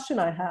question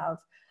I have.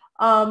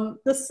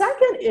 The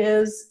second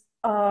is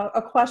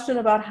a question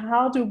about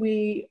how do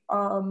we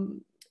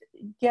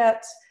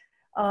get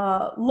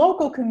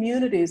local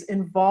communities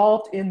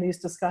involved in these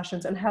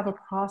discussions and have a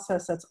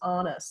process that's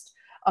honest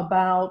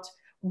about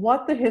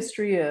what the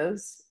history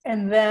is,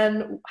 and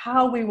then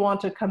how we want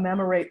to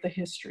commemorate the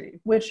history,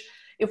 which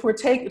if we're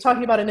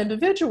talking about an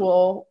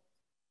individual,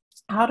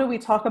 how do we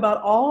talk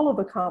about all of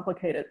the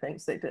complicated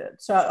things they did?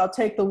 So I'll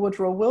take the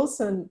Woodrow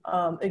Wilson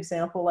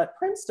example at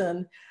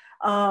Princeton.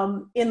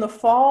 In the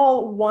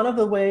fall, one of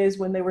the ways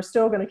when they were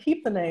still going to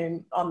keep the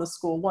name on the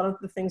school, one of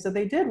the things that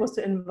they did was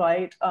to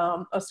invite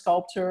a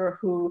sculptor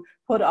who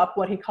put up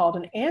what he called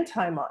an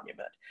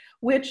anti-monument,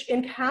 which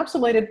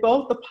encapsulated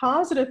both the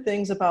positive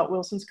things about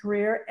Wilson's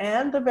career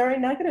and the very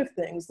negative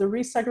things, the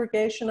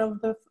resegregation of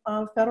the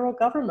federal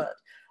government,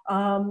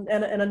 and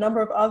a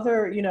number of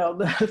other,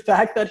 the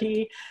fact that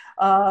he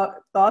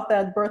thought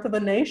that Birth of a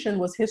Nation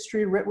was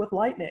history writ with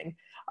lightning,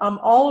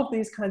 all of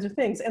these kinds of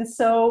things. And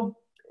so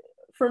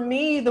for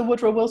me, the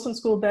Woodrow Wilson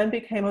School then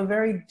became a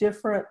very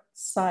different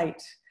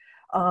site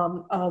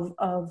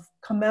of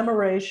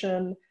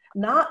commemoration,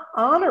 not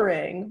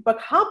honoring,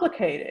 but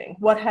complicating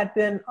what had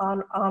been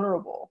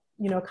honorable,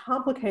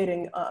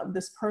 complicating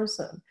this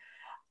person.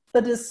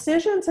 The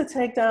decision to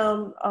take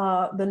down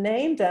the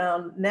name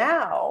down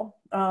now,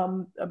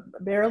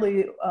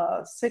 barely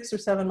 6 or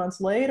 7 months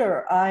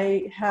later,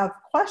 I have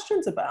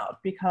questions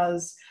about,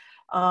 because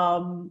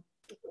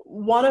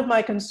one of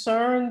my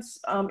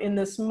concerns in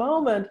this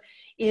moment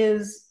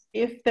is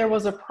if there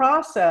was a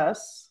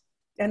process,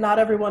 and not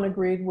everyone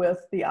agreed with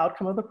the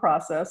outcome of the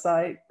process,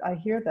 I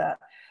hear that.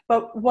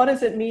 But what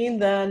does it mean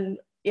then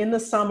in the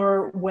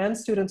summer when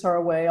students are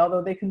away,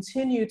 although they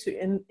continue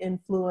to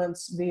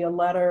influence via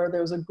letter?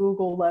 There's a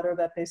Google letter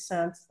that they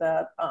sent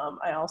that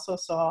I also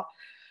saw.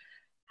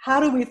 How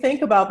do we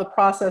think about the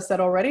process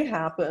that already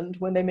happened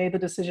when they made the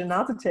decision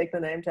not to take the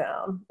name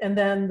down? And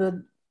then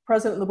the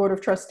president of the Board of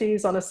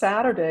Trustees on a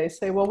Saturday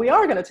say, well, we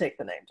are going to take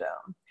the name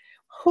down.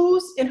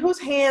 In whose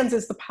hands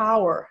is the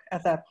power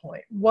at that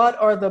point?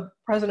 What are the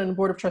president and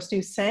board of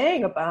trustees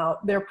saying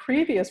about their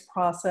previous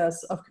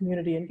process of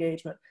community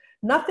engagement?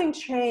 Nothing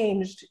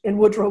changed in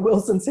Woodrow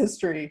Wilson's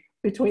history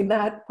between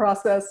that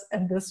process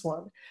and this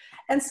one.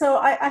 And so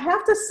I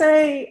have to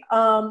say,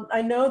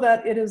 I know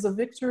that it is a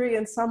victory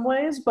in some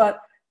ways, but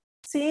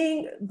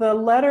seeing the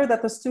letter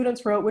that the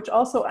students wrote, which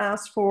also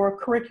asked for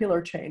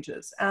curricular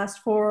changes, asked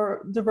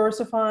for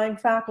diversifying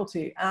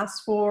faculty,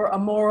 asked for a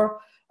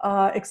more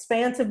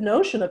expansive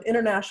notion of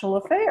international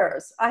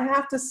affairs, I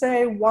have to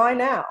say, why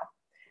now?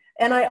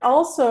 And I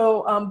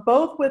also,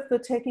 both with the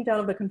taking down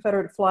of the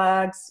Confederate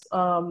flags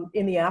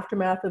in the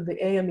aftermath of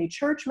the AME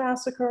church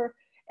massacre,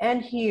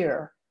 and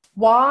here,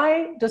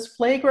 why does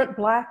flagrant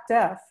Black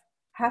death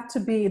have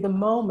to be the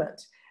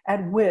moment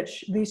at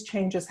which these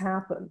changes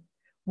happen?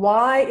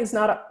 Why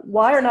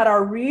are not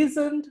our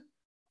reasoned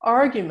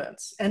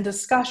arguments and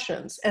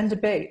discussions and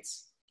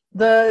debates?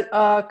 The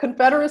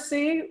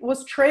Confederacy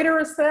was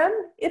traitorous then,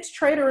 it's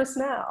traitorous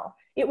now.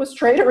 It was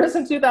traitorous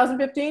in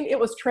 2015, it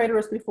was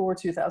traitorous before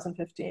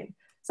 2015.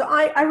 So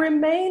I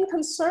remain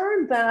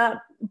concerned that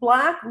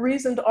Black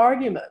reasoned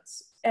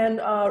arguments and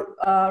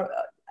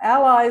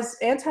allies,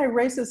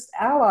 anti-racist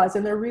allies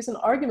and their reasoned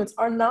arguments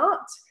are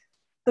not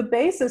the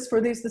basis for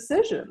these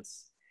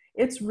decisions.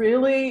 It's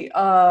really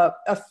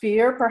a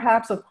fear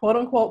perhaps of quote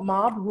unquote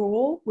mob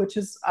rule, which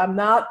is, I'm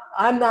not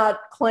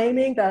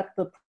claiming that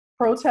the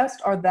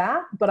protests are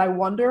that, but I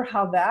wonder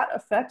how that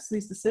affects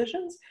these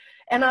decisions.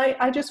 And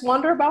I just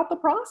wonder about the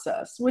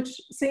process, which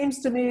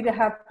seems to me to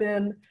have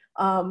been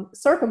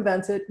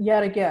circumvented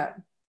yet again.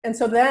 And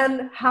so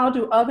then how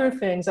do other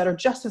things that are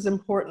just as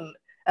important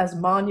as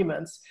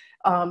monuments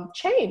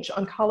change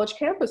on college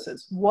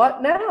campuses?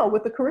 What now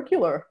with the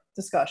curricular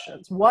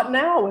discussions? What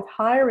now with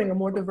hiring a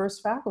more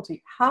diverse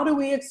faculty? How do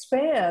we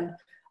expand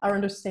our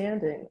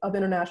understanding of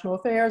international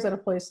affairs at a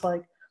place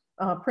like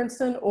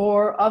Princeton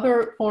or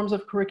other forms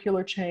of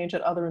curricular change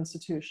at other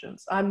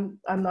institutions? I'm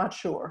not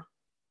sure.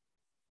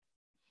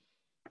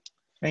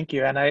 Thank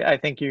you. And I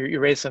think you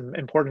raised some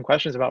important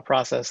questions about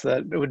process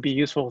that it would be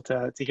useful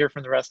to hear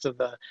from the rest of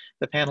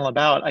the panel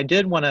about. I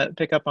did want to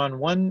pick up on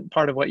one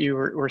part of what you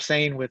were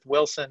saying with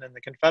Wilson and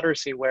the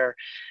Confederacy, where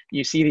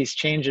you see these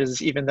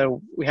changes, even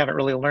though we haven't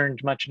really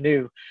learned much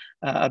new.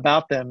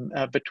 about them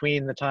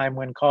between the time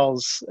when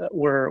calls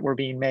were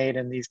being made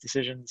and these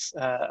decisions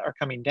are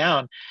coming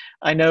down.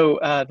 I know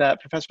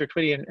that Professor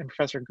Twitty and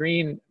Professor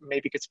Green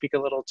maybe could speak a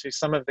little to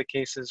some of the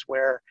cases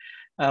where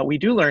we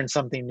do learn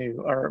something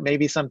new, or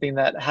maybe something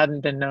that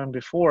hadn't been known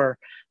before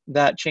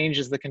that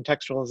changes the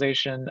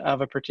contextualization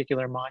of a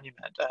particular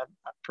monument.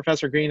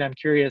 Professor Green, I'm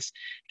curious,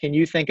 can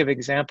you think of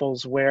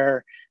examples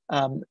where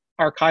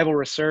archival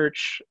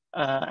research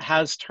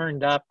has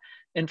turned up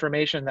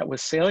information that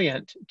was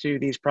salient to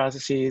these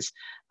processes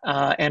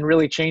and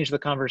really changed the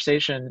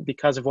conversation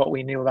because of what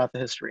we knew about the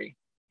history?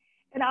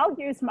 And I'll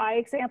use my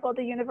example at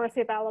the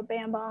University of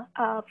Alabama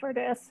for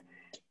this.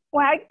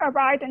 When I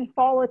arrived in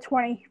fall of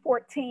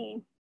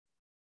 2014,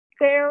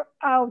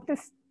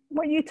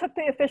 when you took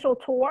the official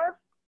tour,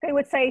 they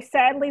would say,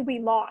 sadly, we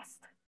lost.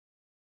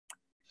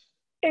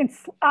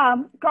 It's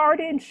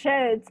garden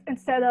sheds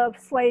instead of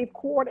slave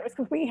quarters,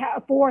 because we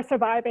have 4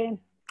 surviving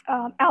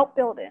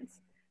outbuildings.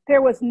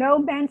 There was no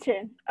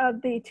mention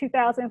of the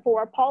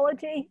 2004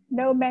 apology,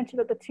 no mention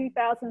of the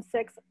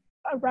 2006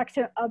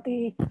 erection of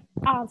the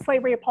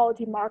slavery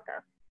apology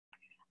marker.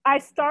 I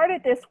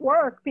started this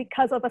work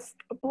because of a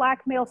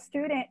Black male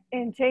student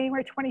in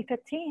January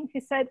 2015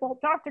 who said, well,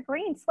 Dr.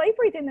 Green,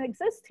 slavery didn't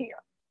exist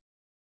here.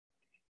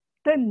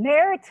 The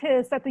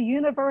narratives that the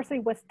university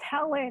was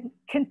telling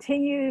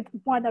continued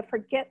one of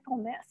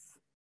forgetfulness,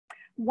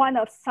 one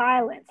of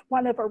silence,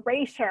 one of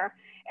erasure.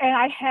 And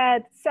I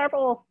had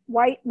several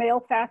white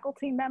male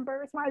faculty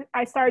members.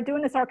 I started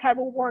doing this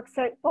archival work,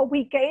 said, well,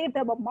 we gave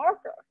them a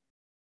marker.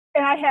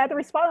 And I had to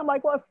respond, I'm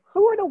like, well,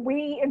 who are the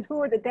we and who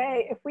are the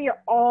they if we are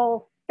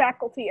all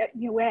faculty at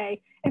UA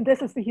and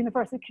this is the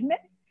university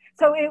commitment?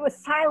 So it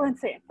was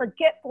silencing,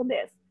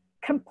 forgetfulness,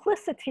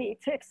 complicity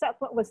to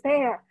accept what was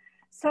there.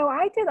 So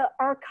I did an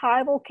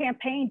archival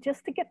campaign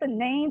just to get the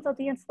names of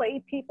the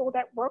enslaved people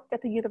that worked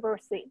at the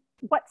university,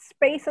 what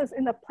spaces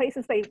in the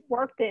places they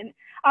worked in.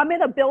 I'm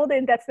in a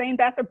building that's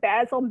named after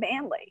Basil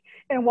Manley.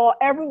 And while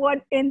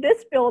everyone in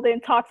this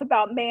building talks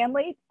about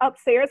Manley,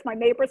 upstairs, my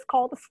neighbors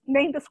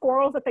name the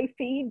squirrels that they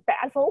feed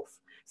Basils.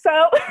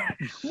 So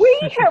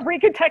we have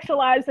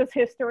recontextualized this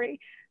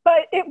history,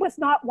 but it was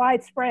not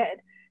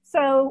widespread.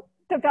 So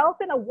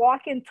developing a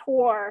walk-in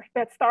tour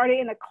that started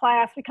in a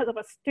class because of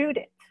a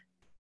student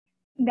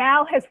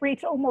now has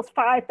reached almost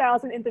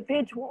 5,000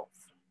 individuals.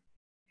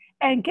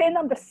 And getting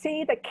them to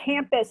see the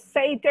campus,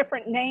 say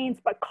different names,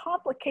 but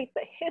complicate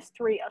the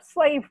history of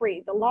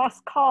slavery, the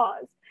lost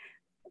cause,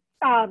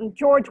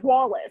 George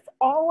Wallace,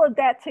 all of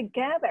that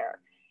together.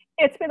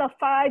 It's been a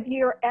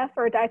 5-year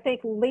effort, I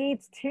think,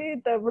 leads to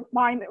the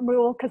monument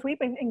rule, because we've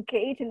been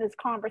engaged in these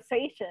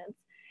conversations.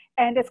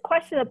 And this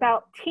question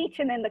about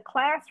teaching in the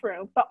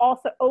classroom, but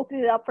also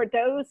opening it up for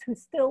those who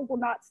still will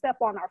not step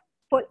on our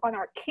foot on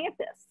our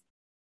campus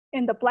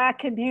in the Black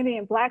community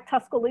and Black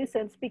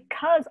Tuscaloosa's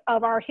because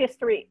of our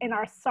history and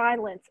our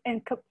silence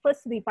and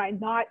complicity by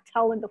not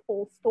telling the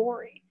full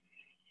story.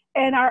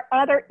 And our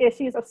other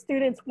issues of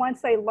students, once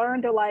they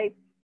learn, they're like,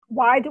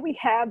 why do we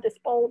have this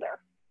boulder?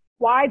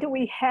 Why do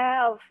we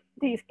have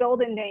these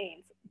building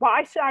names?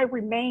 Why should I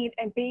remain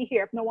and be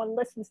here if no one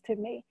listens to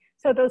me?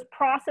 So those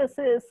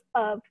processes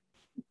of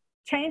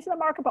changing the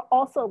market, but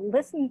also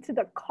listening to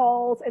the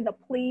calls and the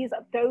pleas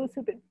of those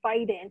who've been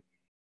fighting,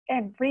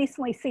 and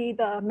recently see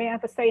the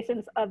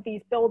manifestations of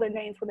these building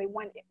names when they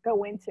want to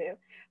go into.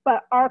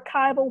 But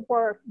archival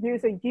work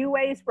using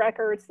UA's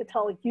records to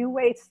tell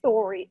UA's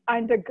story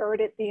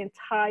undergirded the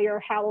entire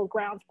Hallowed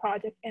Grounds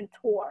project and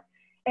tour.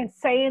 And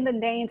saying the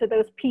names of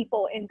those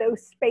people in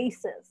those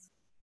spaces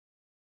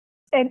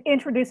and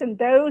introducing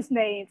those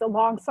names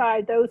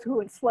alongside those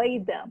who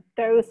enslaved them,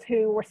 those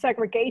who were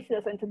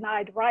segregationists and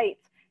denied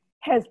rights,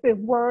 has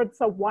been words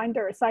of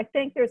wonder. So I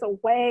think there's a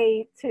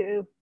way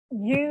to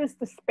use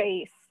the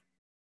space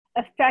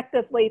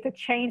effectively to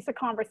change the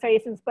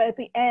conversations, but at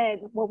the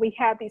end, when we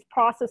have these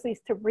processes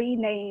to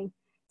rename,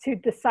 to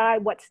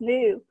decide what's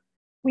new,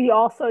 we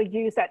also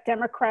use that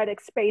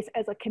democratic space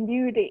as a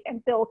community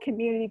and build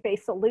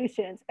community-based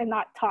solutions and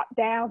not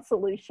top-down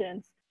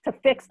solutions to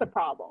fix the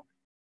problem.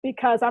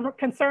 Because I'm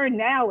concerned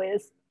now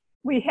is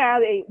we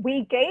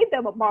gave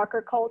them a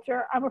marker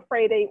culture. I'm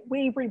afraid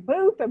we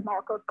removed the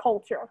marker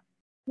culture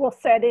will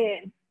set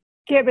in,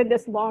 given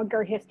this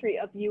longer history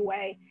of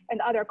UA and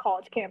other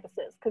college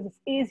campuses, because it's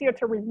easier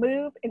to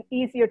remove and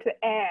easier to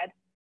add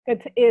than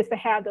it is to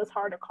have those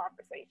harder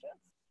conversations.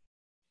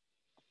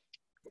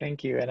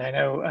 Thank you. And I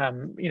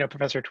know,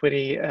 Professor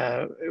Twitty,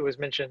 it was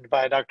mentioned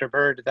by Dr.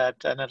 Bird that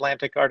an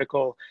Atlantic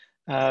article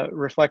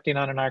reflecting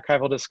on an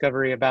archival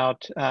discovery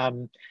about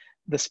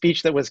the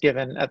speech that was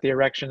given at the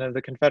erection of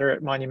the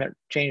Confederate monument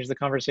changed the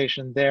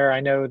conversation there. I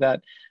know that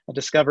a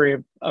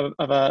discovery of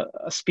a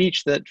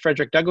speech that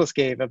Frederick Douglass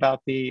gave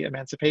about the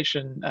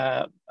Emancipation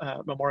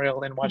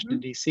Memorial in Washington,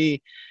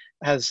 D.C.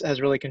 has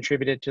really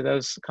contributed to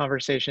those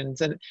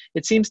conversations. And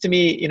it seems to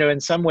me, in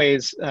some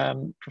ways,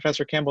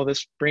 Professor Campbell,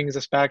 this brings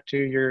us back to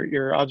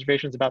your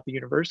observations about the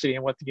university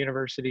and what the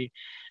university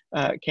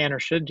can or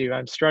should do.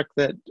 I'm struck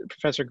that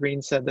Professor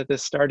Green said that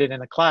this started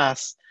in a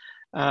class.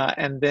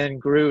 and then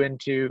grew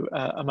into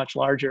a much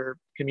larger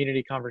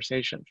community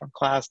conversation, from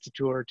class to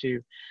tour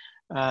to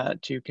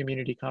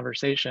community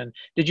conversation.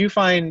 Did you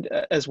find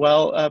as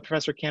well,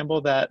 Professor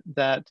Campbell, that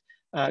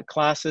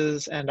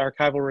classes and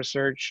archival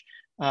research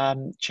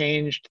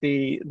changed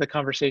the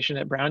conversation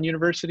at Brown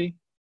University?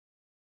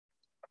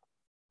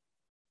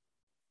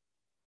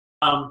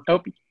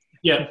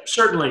 Yeah,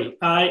 certainly.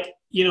 I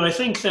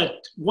think that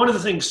one of the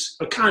things,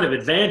 a kind of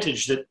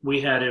advantage that we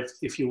had,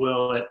 if you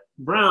will, at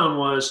Brown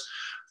was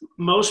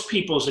most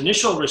people's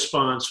initial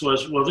response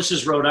was, well, this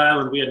is Rhode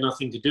Island. We had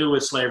nothing to do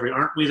with slavery.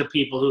 Aren't we the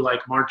people who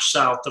marched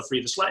south to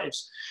free the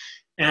slaves?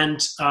 And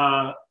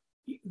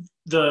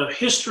the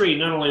history,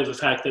 not only of the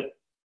fact that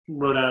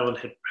Rhode Island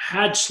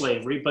had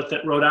slavery, but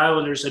that Rhode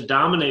Islanders had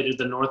dominated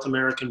the North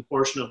American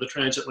portion of the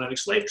transatlantic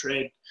slave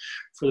trade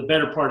for the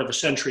better part of a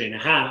century and a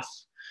half,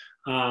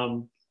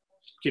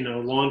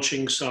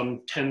 launching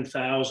some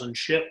 10,000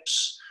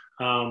 ships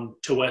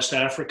to West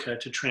Africa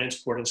to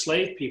transport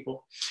enslaved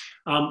people.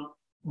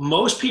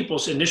 Most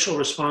people's initial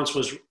response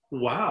was,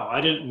 wow,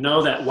 I didn't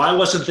know that. Why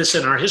wasn't this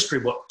in our history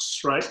books,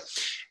 right?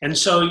 And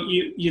so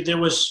there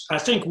was, I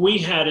think we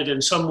had it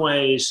in some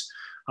ways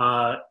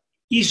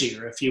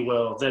easier, if you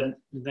will,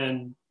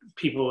 than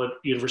people at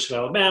University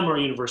of Alabama or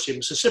University of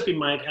Mississippi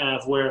might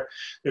have, where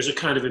there's a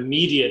kind of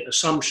immediate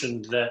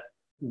assumption that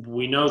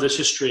we know this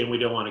history and we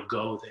don't want to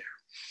go there.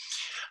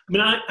 I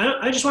mean,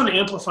 I just want to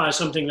amplify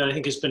something that I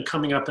think has been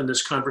coming up in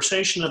this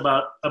conversation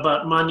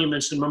about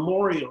monuments and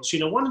memorials.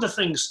 One of the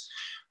things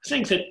I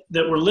think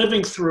that we're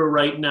living through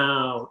right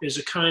now is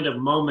a kind of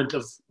moment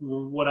of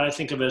what I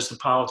think of as the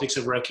politics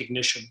of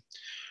recognition,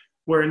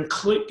 where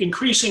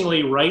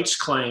increasingly rights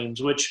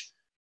claims, which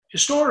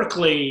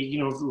historically,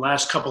 the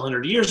last couple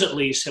hundred years at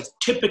least, have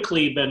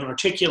typically been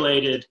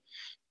articulated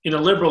in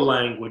a liberal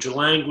language, a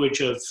language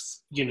of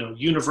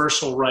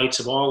universal rights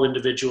of all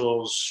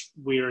individuals.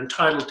 We are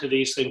entitled to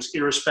these things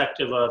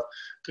irrespective of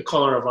the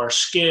color of our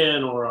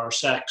skin or our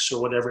sex or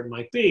whatever it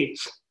might be.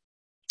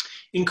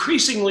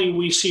 Increasingly,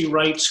 we see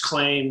rights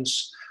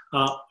claims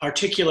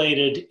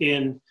articulated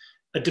in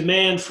a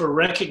demand for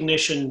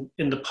recognition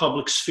in the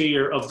public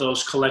sphere of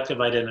those collective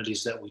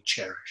identities that we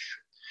cherish,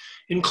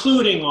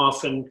 including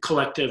often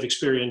collective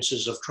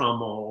experiences of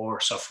trauma or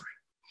suffering.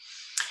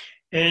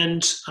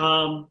 And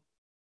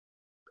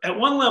at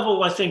one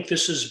level, I think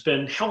this has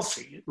been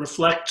healthy. It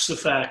reflects the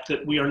fact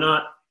that we are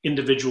not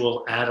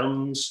individual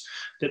atoms,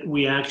 that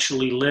we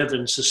actually live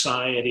in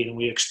society and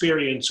we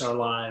experience our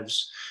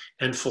lives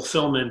and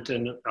fulfillment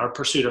and our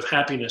pursuit of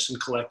happiness in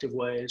collective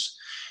ways.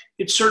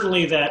 It's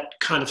certainly that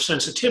kind of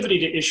sensitivity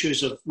to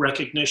issues of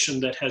recognition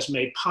that has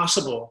made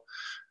possible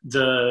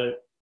the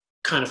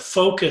kind of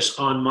focus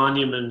on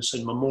monuments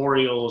and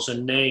memorials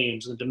and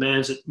names, and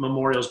demands that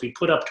memorials be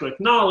put up to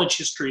acknowledge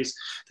histories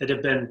that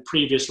have been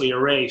previously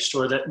erased,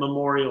 or that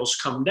memorials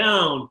come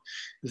down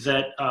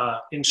that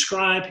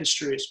inscribe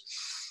histories.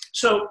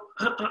 So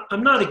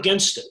I'm not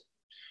against it.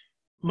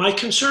 My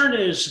concern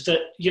is that,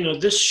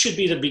 this should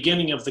be the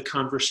beginning of the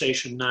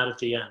conversation, not at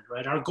the end,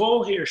 right? Our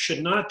goal here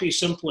should not be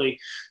simply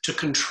to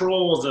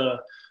control the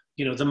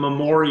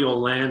memorial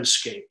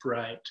landscape,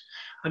 right?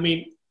 I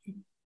mean,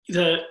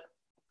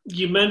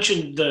 you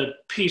mentioned the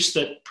piece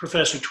that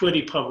Professor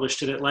Twitty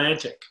published in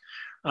Atlantic,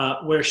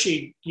 where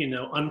she,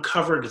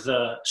 uncovered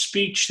the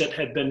speech that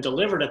had been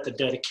delivered at the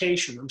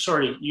dedication. I'm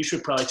sorry, you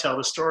should probably tell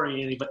the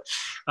story, Annie, but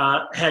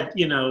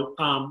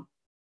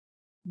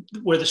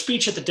where the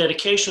speech at the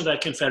dedication of that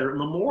Confederate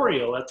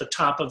memorial at the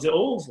top of the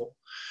Oval,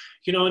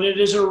 and it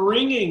is a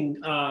ringing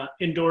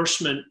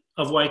endorsement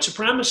of white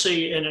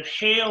supremacy, and it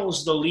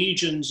hails the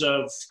legions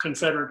of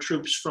Confederate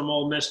troops from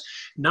Ole Miss,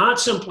 not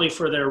simply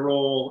for their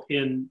role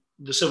in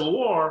the Civil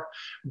War,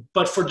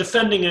 but for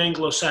defending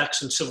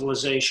Anglo-Saxon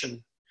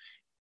civilization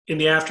in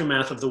the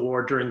aftermath of the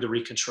war during the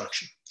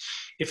Reconstruction.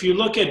 If you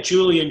look at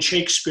Julian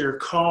Shakespeare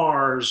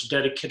Carr's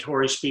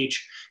dedicatory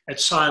speech at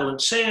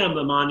Silent Sam,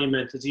 the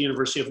monument at the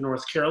University of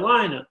North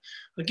Carolina,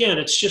 again,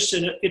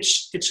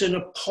 it's an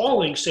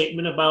appalling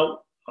statement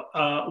about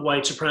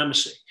white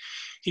supremacy.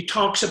 He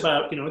talks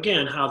about,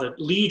 again, how the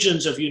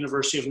legions of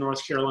University of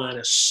North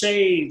Carolina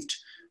saved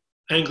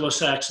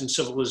Anglo-Saxon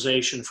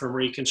civilization from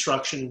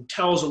Reconstruction, and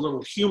tells a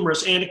little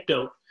humorous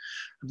anecdote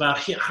about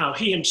how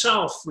he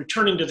himself,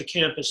 returning to the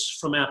campus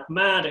from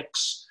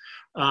Appomattox,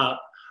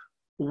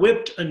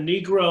 whipped a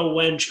Negro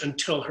wench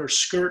until her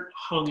skirt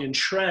hung in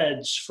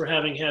shreds for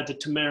having had the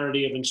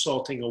temerity of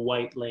insulting a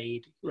white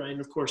lady, right?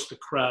 And of course, the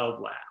crowd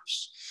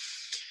laughs.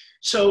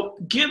 So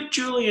give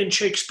Julian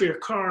Shakespeare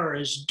Carr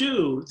his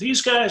due.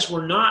 These guys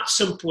were not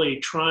simply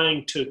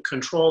trying to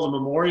control the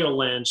memorial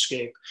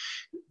landscape.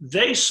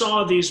 They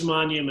saw these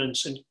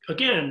monuments, and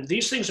again,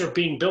 these things are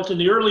being built in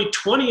the early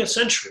 20th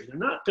century. They're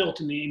not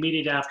built in the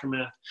immediate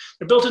aftermath.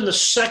 They're built in the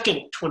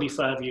second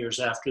 25 years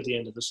after the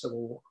end of the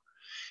Civil War.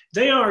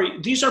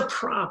 These are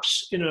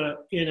props in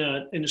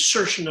an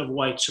assertion of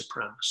white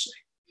supremacy.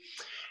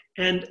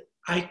 And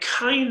I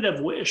kind of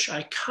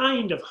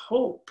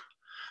hope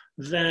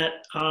that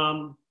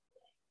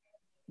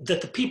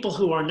that the people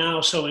who are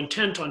now so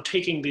intent on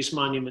taking these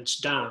monuments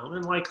down,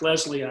 and like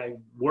Leslie, I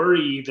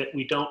worry that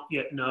we don't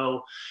yet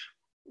know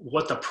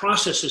what the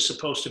process is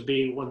supposed to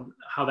be,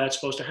 how that's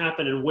supposed to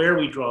happen, and where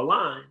we draw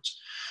lines.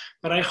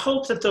 But I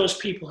hope that those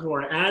people who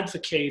are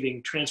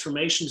advocating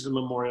transformations of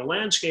the memorial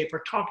landscape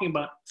are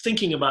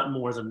thinking about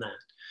more than that.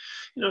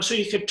 You know, so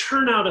you could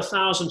turn out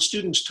 1,000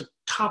 students to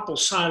topple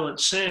Silent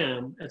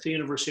Sam at the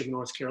University of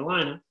North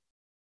Carolina.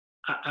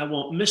 I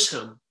won't miss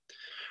him.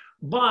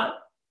 But,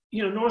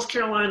 you know, North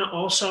Carolina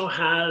also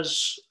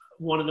has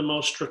one of the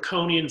most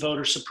draconian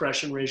voter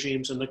suppression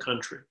regimes in the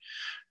country.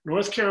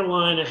 North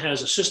Carolina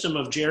has a system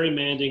of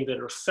gerrymandering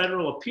that a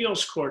federal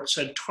appeals court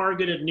said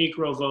targeted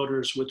Negro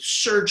voters with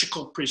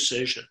surgical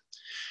precision.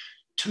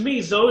 To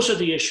me, those are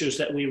the issues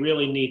that we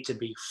really need to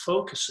be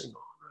focusing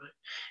on, right?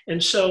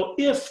 And so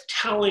if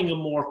telling a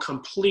more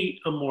complete,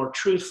 a more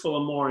truthful,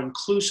 a more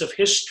inclusive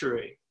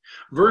history,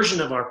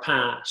 version of our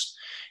past,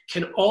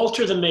 can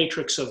alter the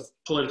matrix of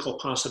political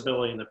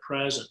possibility in the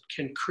present,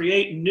 can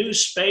create new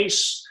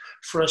space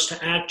for us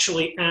to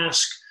actually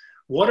ask,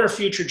 what are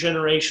future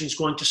generations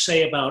going to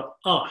say about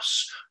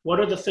us? What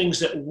are the things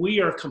that we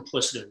are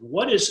complicit in?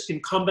 What is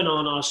incumbent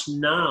on us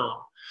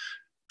now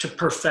to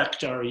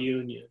perfect our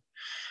union?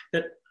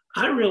 That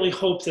I really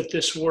hope that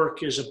this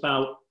work is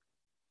about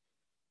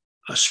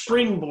a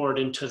springboard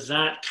into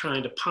that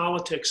kind of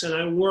politics. And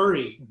I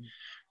worry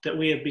that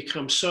we have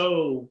become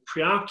so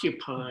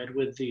preoccupied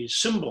with these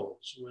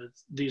symbols, with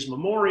these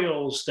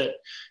memorials, that,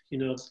 you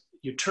know,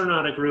 you turn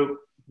out a group,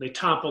 they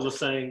topple the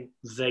thing,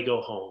 they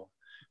go home.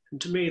 And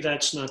to me,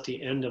 that's not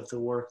the end of the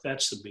work,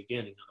 that's the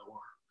beginning of the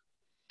work.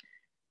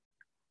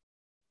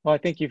 Well, I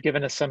think you've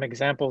given us some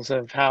examples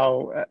of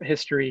how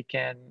history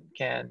can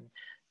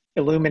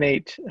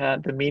illuminate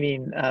the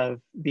meaning of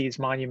these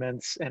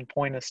monuments and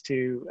point us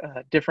to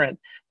different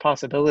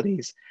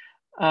possibilities.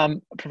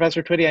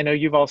 Professor Twitty, I know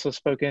you've also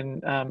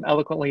spoken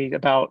eloquently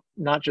about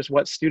not just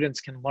what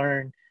students can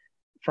learn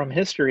from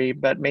history,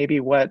 but maybe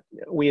what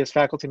we as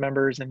faculty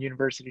members and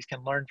universities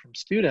can learn from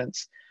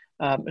students,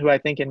 who I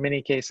think in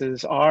many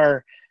cases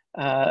are,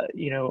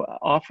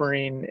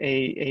 offering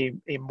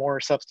a more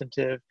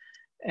substantive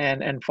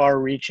and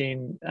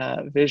far-reaching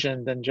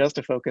vision than just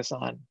a focus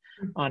on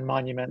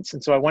monuments.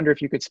 And so I wonder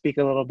if you could speak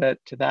a little bit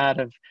to that,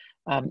 of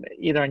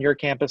either on your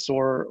campus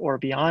or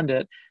beyond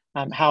it.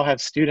 How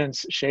have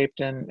students shaped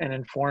and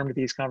informed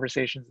these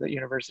conversations that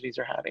universities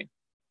are having?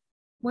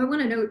 Well, I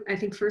want to note, I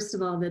think, first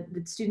of all,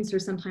 that students are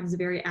sometimes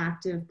very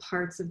active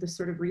parts of the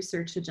sort of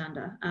research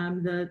agenda.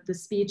 The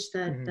speech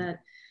that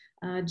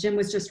Jim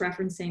was just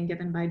referencing,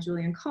 given by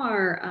Julian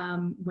Carr,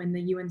 when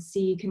the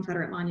UNC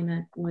Confederate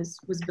Monument was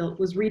built,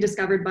 was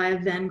rediscovered by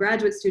a then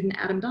graduate student,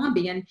 Adam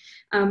Dombey. And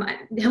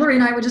Hillary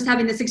and I were just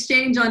having this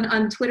exchange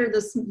on Twitter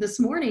this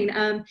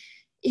morning.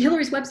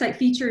 Hillary's website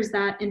features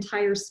that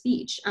entire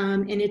speech,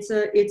 and it's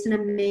an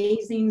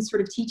amazing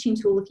sort of teaching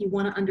tool if you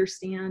want to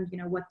understand, you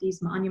know, what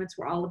these monuments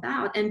were all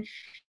about. And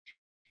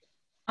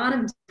a lot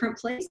of different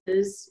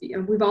places, you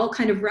know, we've all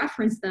kind of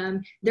referenced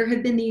them. There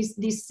have been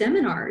these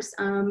seminars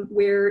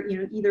where, you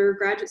know, either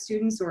graduate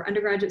students or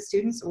undergraduate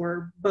students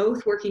or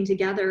both working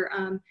together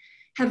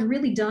have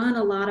really done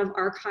a lot of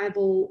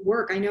archival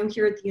work. I know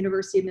here at the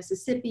University of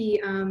Mississippi,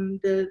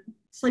 the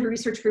Slavery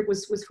Research Group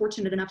was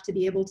fortunate enough to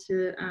be able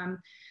to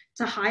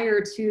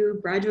hire 2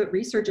 graduate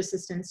research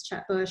assistants,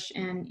 Chet Bush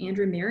and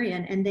Andrew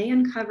Marion, and they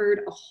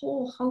uncovered a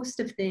whole host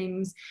of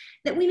things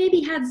that we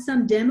maybe had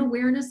some dim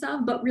awareness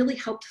of, but really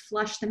helped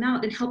flesh them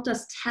out and helped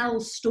us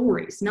tell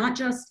stories, not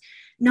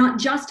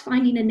just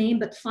finding a name,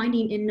 but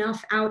finding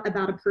enough out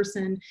about a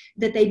person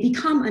that they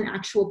become an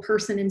actual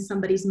person in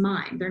somebody's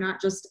mind. They're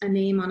not just a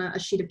name on a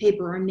sheet of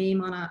paper or a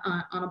name on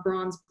a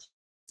bronze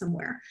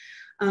somewhere,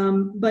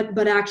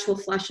 but actual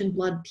flesh and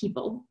blood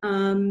people.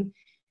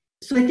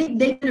 So I think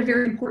they've been a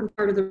very important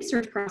part of the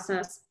research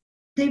process.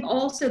 They've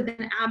also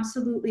been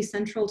absolutely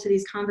central to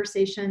these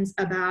conversations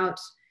about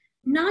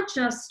not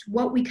just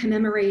what we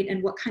commemorate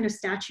and what kind of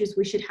statues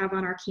we should have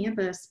on our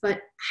campus,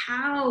 but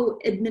how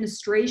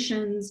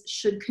administrations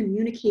should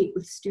communicate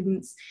with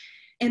students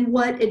and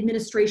what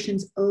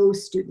administrations owe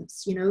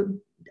students. You know,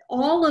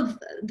 all of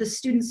the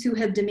students who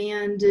have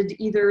demanded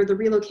either the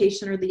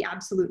relocation or the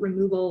absolute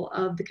removal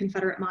of the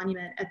Confederate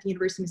monument at the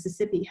University of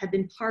Mississippi have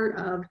been part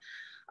of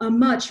a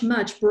much,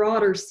 much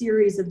broader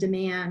series of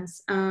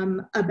demands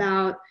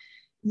about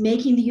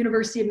making the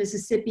University of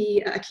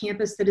Mississippi a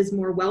campus that is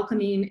more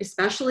welcoming,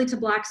 especially to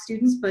Black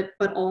students, but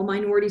all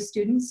minority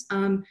students,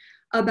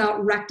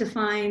 about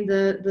rectifying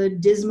the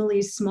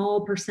dismally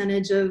small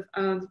percentage of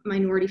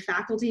minority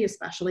faculty,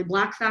 especially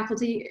Black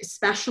faculty,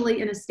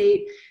 especially in a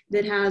state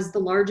that has the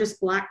largest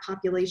Black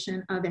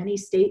population of any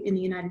state in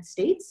the United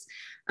States.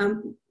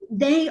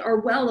 They are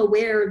well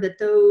aware that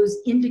those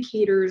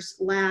indicators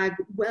lag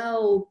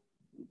well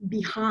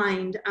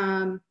behind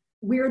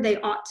where they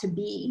ought to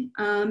be.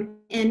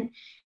 And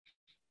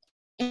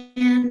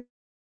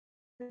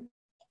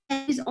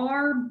these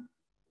are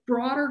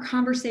broader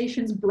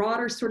conversations,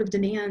 broader sort of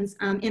demands.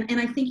 And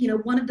I think, you know,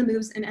 one of the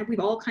moves, and we've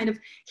all kind of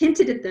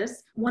hinted at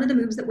this, one of the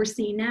moves that we're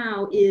seeing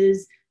now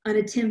is an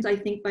attempt, I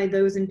think, by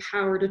those in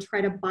power to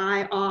try to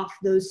buy off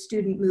those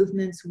student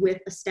movements with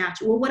a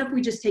statue. Well, what if we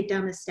just take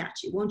down this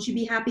statue? Won't you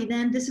be happy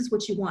then? This is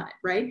what you wanted,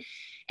 right?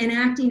 And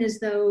acting as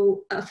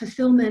though a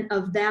fulfillment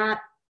of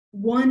that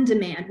one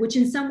demand, which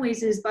in some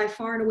ways is by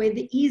far and away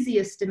the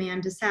easiest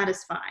demand to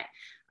satisfy,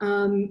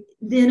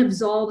 then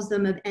absolves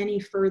them of any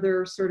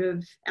further sort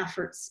of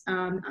efforts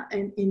in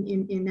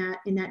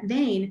that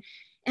vein.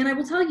 And I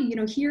will tell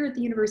you, here at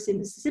the University of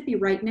Mississippi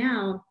right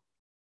now,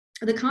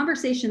 the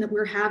conversation that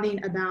we're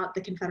having about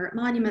the Confederate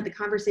Monument, the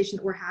conversation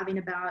that we're having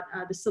about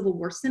the Civil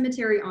War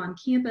Cemetery on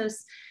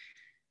campus,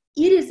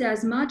 it is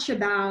as much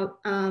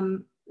about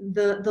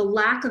the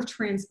lack of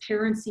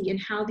transparency in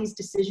how these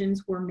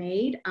decisions were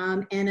made,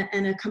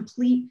 and a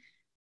complete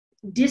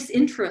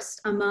disinterest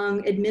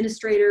among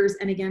administrators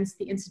and against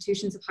the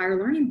institutions of higher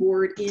learning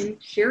board in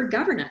shared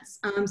governance,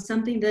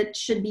 something that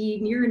should be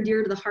near and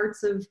dear to the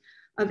hearts of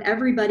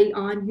everybody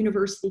on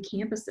university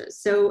campuses.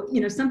 So,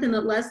 something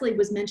that Leslie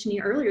was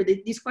mentioning earlier,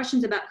 these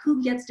questions about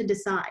who gets to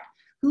decide,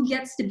 who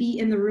gets to be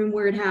in the room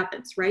where it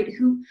happens, right?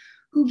 Who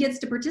gets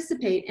to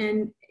participate?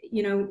 And,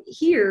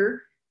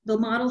 here, the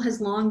model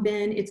has long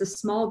been, it's a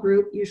small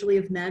group, usually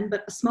of men,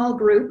 but a small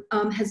group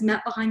has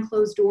met behind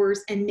closed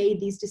doors and made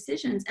these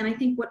decisions. And I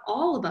think what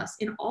all of us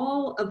in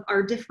all of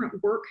our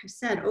different work have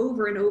said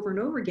over and over and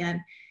over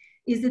again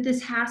is that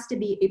this has to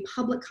be a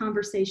public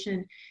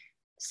conversation.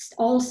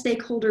 All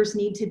stakeholders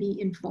need to be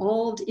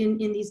involved in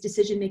these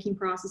decision-making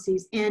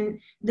processes, and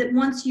that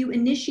once you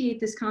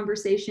initiate this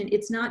conversation,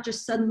 it's not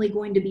just suddenly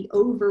going to be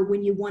over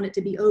when you want it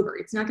to be over.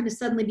 It's not going to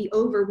suddenly be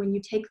over when you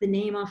take the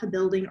name off a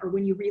building or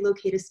when you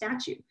relocate a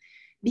statue,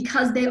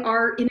 because they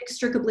are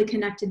inextricably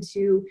connected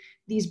to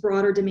these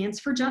broader demands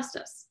for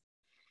justice.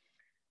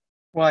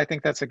 Well, I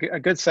think that's a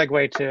good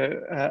segue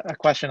to a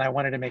question I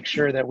wanted to make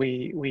sure that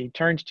we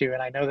turned to,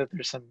 and I know that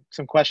there's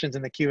some questions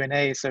in the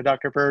Q&A, so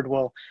Dr. Bird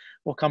will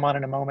come on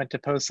in a moment to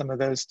pose some of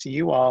those to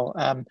you all.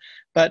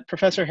 But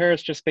Professor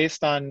Harris, just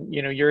based on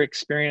your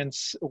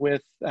experience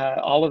with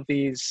all of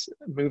these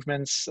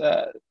movements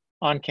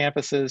on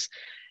campuses,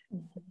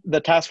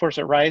 the task force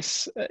at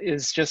Rice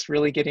is just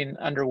really getting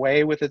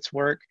underway with its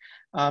work,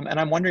 and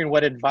I'm wondering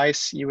what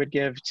advice you would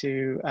give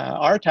to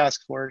our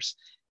task force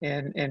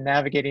in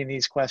navigating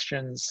these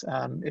questions,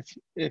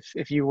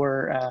 if you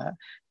were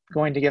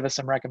going to give us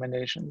some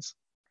recommendations.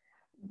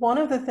 One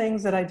of the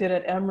things that I did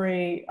at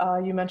Emory,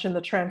 you mentioned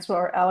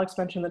Alex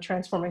mentioned the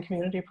Transforming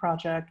Community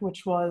Project,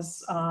 which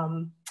was,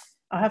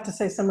 I have to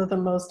say, some of the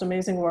most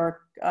amazing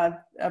work I've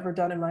ever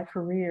done in my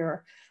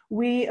career.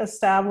 We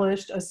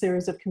established a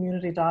series of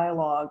community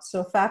dialogues.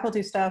 So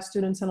faculty, staff,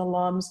 students, and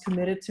alums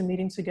committed to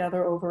meeting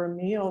together over a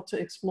meal to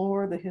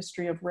explore the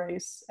history of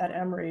race at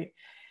Emory.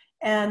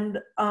 And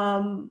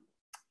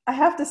I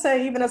have to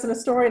say, even as an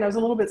historian, I was a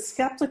little bit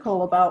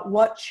skeptical about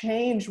what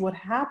change would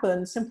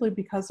happen simply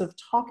because of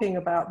talking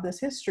about this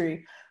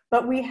history.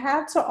 But we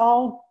had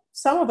to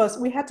some of us,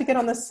 we had to get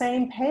on the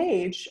same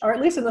page, or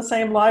at least in the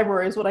same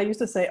library is what I used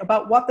to say,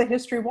 about what the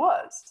history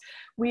was.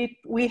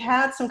 We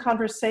had some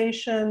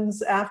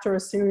conversations after a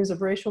series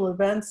of racial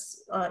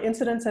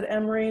incidents at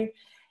Emory.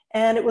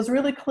 And it was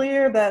really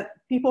clear that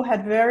people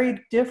had very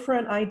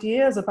different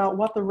ideas about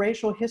what the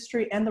racial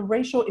history and the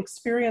racial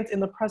experience in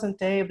the present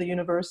day of the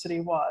university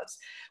was.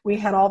 We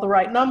had all the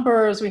right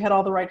numbers, we had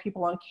all the right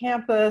people on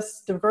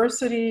campus,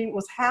 diversity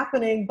was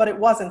happening, but it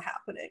wasn't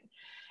happening.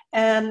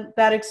 And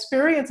that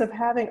experience of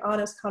having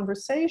honest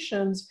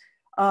conversations,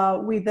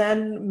 we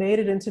then made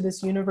it into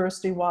this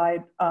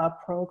university-wide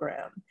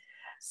program.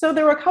 So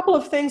there were a couple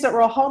of things that were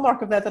a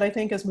hallmark of that I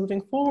think as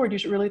moving forward, you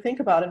should really think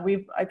about.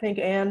 And I think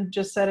Anne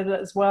just said it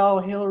as well,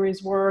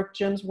 Hillary's work,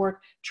 Jim's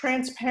work,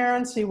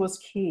 transparency was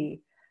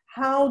key.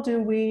 How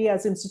do we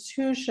as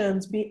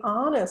institutions be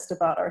honest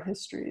about our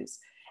histories?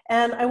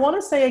 And I want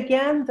to say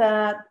again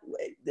that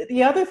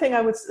the other thing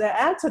I would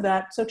add to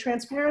that, so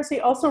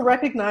transparency, also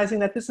recognizing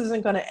that this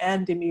isn't going to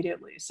end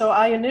immediately. So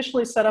I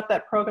initially set up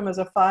that program as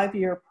a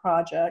 5-year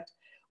project,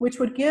 which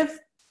would give,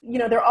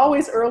 there are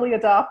always early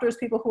adopters,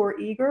 people who are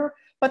eager,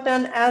 but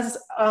then as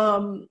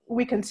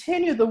we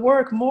continued the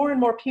work, more and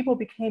more people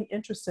became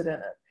interested in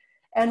it.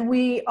 And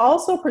we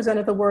also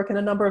presented the work in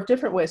a number of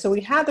different ways. So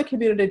we had the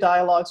community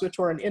dialogues, which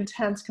were an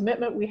intense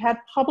commitment. We had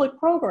public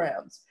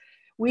programs.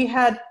 We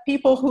had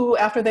people who,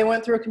 after they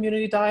went through a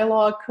community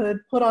dialogue, could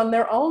put on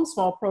their own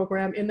small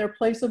program in their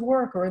place of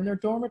work or in their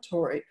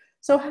dormitory.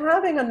 So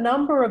having a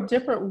number of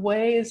different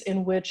ways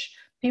in which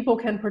people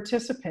can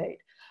participate.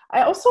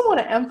 I also want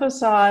to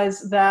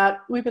emphasize that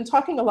we've been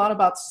talking a lot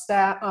about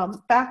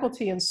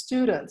faculty and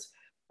students,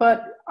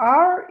 but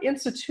our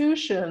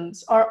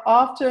institutions are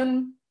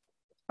often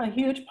a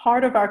huge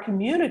part of our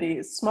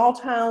communities, small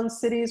towns,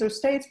 cities, or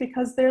states,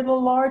 because they're the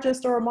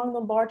largest or among the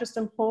largest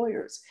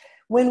employers.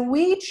 When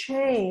we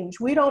change,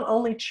 we don't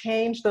only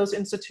change those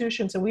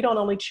institutions and we don't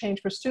only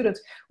change for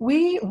students,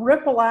 we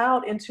ripple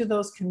out into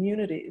those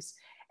communities.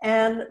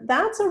 And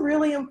that's a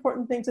really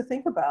important thing to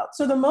think about.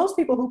 So the most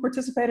people who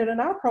participated in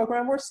our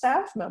program were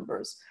staff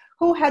members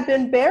who had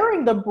been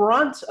bearing the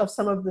brunt of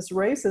some of this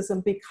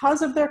racism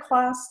because of their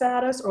class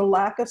status or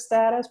lack of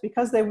status,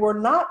 because they were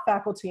not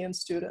faculty and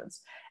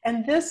students.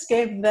 And this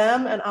gave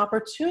them an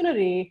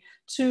opportunity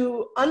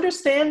to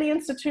understand the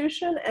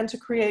institution and to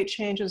create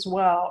change as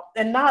well.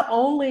 And not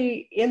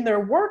only in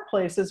their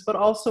workplaces, but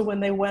also when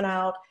they went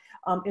out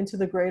into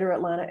the greater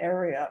Atlanta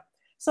area.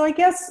 So I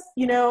guess,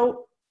 you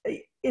know,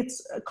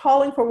 it's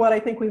calling for what I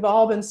think we've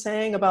all been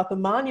saying about the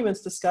monuments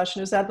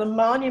discussion, is that the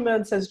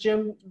monuments, as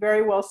Jim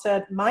very well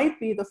said, might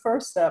be the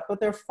first step, but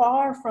they're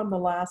far from the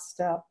last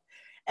step.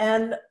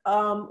 And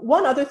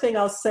one other thing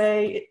I'll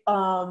say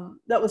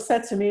that was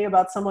said to me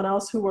about someone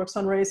else who works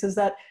on race is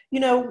that,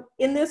 you know,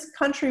 in this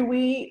country,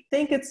 we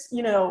think it's,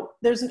 you know,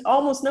 there's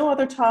almost no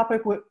other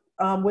topic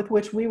with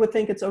which we would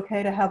think it's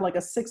okay to have like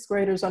a sixth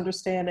grader's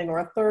understanding or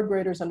a third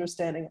grader's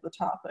understanding of the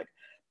topic.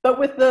 But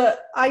with the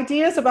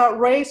ideas about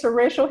race or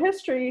racial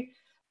history,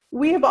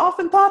 we have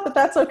often thought that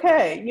that's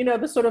okay. You know,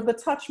 the sort of the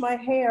touch my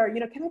hair, you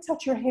know, can I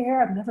touch your hair?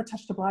 I've never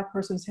touched a Black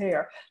person's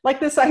hair. Like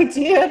this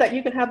idea that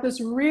you can have this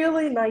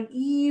really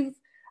naive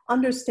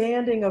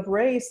understanding of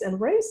race and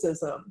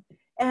racism.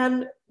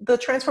 And the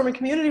Transforming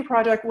Community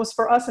Project was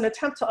for us an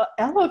attempt to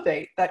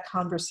elevate that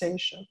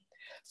conversation.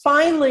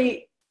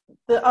 Finally,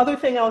 the other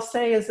thing I'll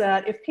say is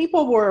that if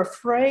people were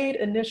afraid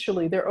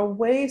initially, there are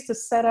ways to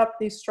set up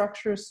these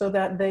structures so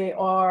that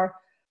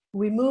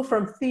we move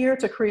from fear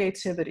to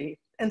creativity.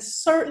 And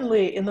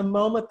certainly in the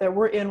moment that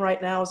we're in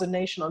right now as a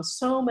nation on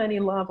so many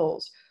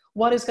levels,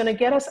 what is going to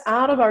get us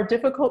out of our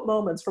difficult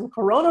moments, from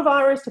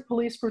coronavirus to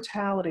police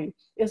brutality,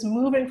 is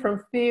moving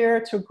from fear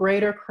to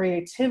greater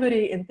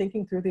creativity in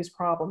thinking through these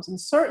problems.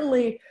 And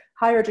certainly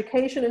higher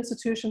education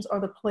institutions are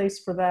the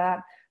place for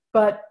that.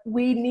 But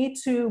we need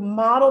to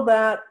model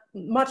that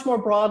much more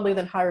broadly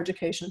than higher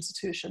education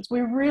institutions.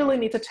 We really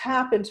need to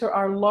tap into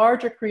our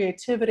larger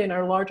creativity and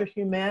our larger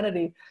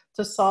humanity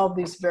to solve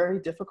these very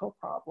difficult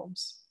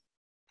problems.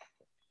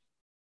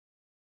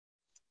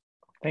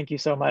 Thank you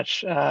so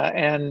much.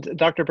 And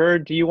Dr.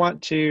 Bird, do you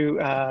want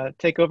to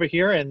take over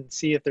here and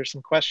see if there's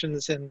some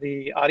questions in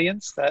the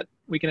audience that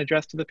we can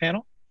address to the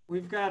panel?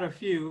 We've got a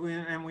few,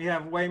 and we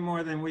have way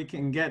more than we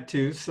can get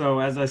to. So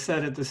as I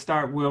said at the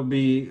start,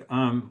 we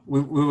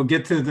will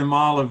get to them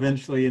all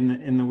eventually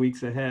in the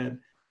weeks ahead.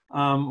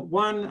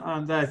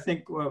 One that I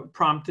think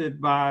prompted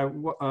by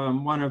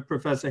one of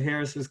Professor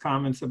Harris's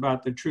comments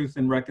about the Truth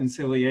and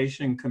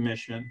Reconciliation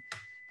Commission.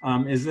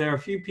 Is there a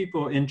few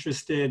people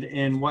interested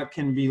in what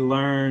can be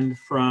learned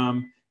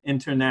from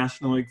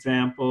international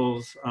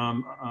examples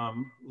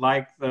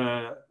like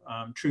the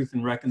Truth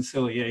and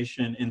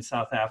Reconciliation in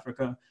South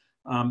Africa?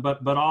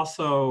 But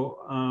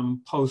also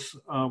post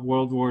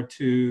World War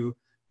II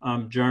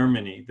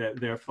Germany,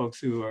 that there are folks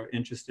who are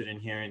interested in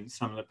hearing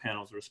some of the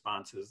panel's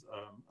responses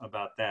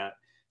about that.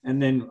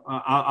 And then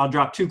I'll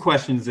drop two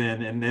questions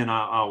in, and then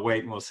I'll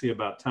wait and we'll see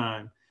about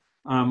time.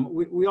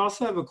 We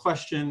also have a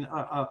question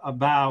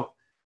about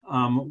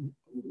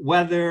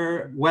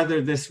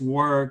whether this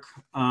work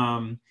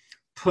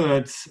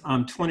puts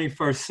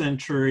 21st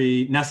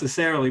century,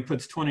 necessarily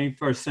puts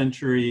 21st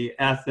century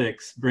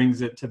ethics,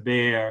 brings it to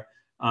bear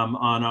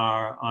on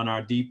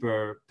our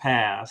deeper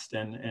past,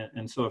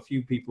 and so a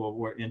few people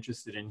were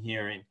interested in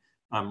hearing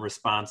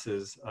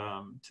responses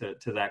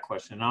to that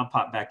question. And I'll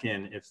pop back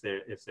in if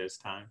there's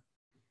time.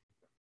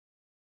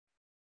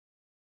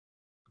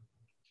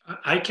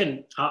 I'll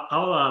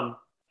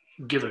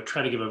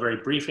try to give a very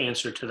brief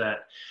answer to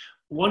that.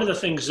 One of the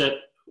things that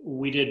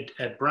we did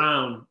at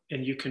Brown,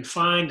 and you can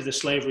find the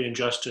Slavery and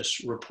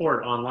Justice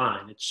report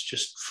online. It's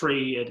just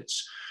free.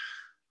 It's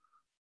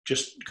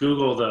just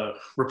Google the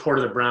report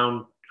of the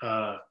Brown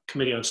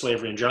Committee on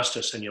Slavery and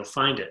Justice, and you'll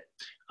find it.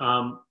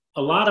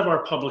 A lot of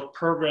our public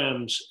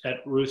programs at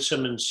Ruth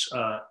Simmons'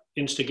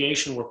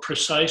 instigation were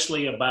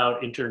precisely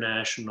about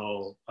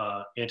international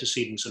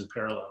antecedents and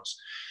parallels.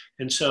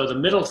 And so the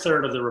middle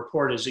third of the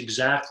report is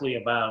exactly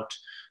about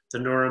the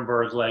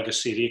Nuremberg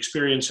legacy, the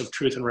experience of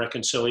Truth and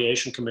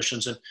Reconciliation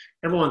Commissions. And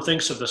everyone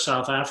thinks of the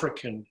South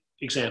African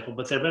example,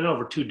 but there have been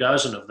over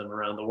 24 of them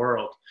around the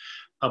world,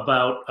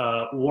 about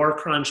war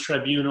crimes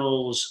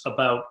tribunals,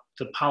 about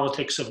the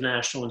politics of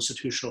national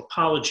institutional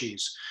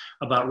apologies,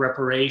 about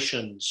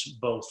reparations,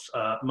 both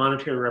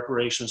monetary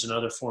reparations and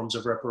other forms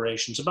of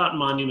reparations, about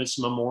monuments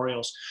and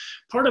memorials.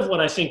 Part of what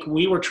I think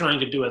we were trying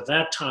to do at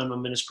that time, I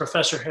mean, as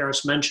Professor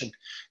Harris mentioned,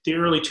 the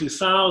early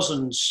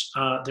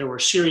 2000s, there were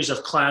a series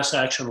of class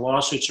action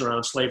lawsuits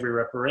around slavery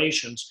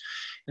reparations.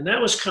 And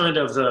that was kind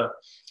of the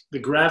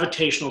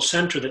gravitational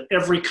center, that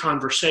every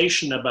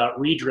conversation about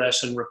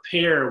redress and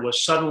repair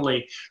was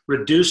suddenly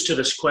reduced to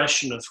this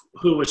question of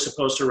who was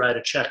supposed to write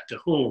a check to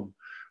whom,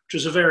 which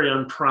is a very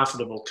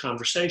unprofitable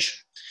conversation.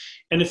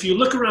 And if you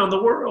look around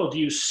the world,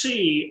 you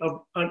see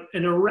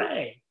an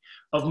array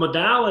of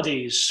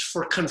modalities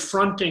for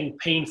confronting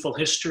painful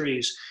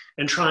histories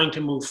and trying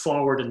to move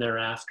forward in their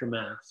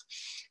aftermath.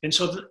 And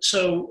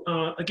so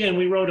again,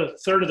 we wrote a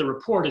third of the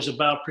report is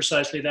about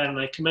precisely that, and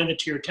I commend it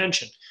to your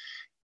attention.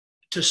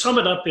 to sum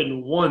it up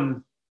in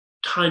one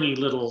tiny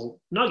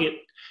little nugget,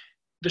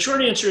 the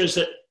short answer is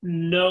that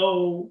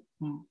no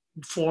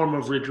form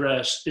of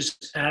redress is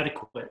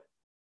adequate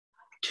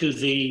to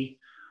the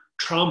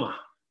trauma,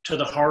 to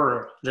the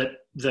horror that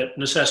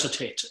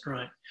necessitates it,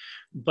 right?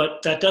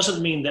 But that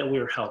doesn't mean that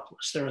we're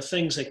helpless. There are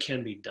things that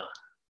can be done.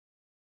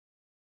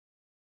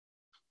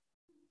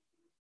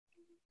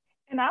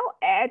 And I'll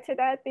add to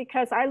that,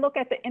 because I look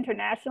at the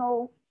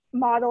international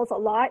models a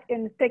lot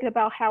and think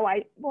about how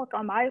I work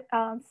on my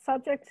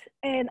subject.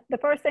 And the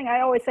first thing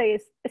I always say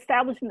is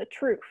establishing the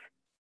truth.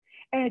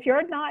 And if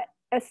you're not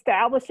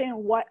establishing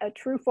what a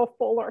truthful,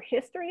 fuller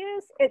history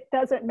is, it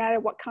doesn't matter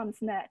what comes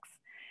next.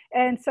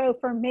 And so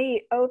for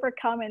me,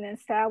 overcoming and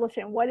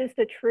establishing what is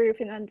the truth,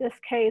 and in this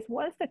case,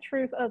 what is the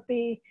truth of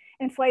the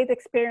enslaved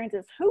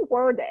experiences? Who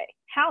were they?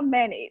 How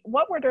many?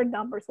 What were their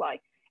numbers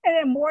like? And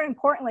then more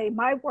importantly,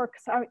 my work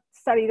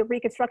studied the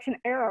Reconstruction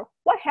era.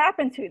 What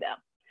happened to them?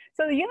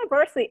 So the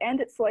university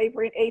ended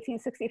slavery in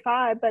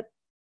 1865, but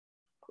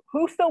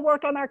who still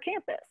worked on our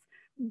campus?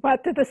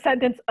 But the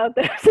descendants of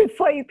those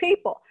enslaved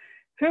people.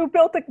 Who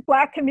built the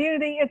Black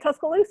community in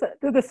Tuscaloosa?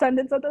 The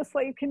descendants of the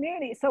slave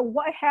community. So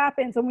what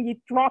happens when you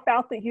drop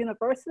out the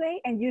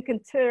university and you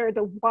consider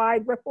the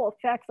wide ripple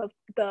effects of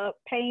the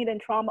pain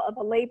and trauma of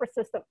a labor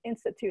system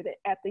instituted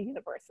at the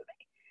university?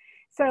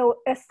 So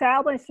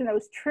establishing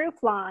those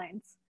truth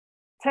lines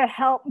to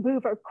help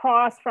move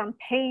across from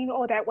pain,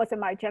 oh, that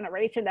wasn't my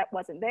generation, that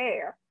wasn't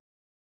there,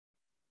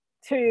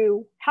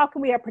 to how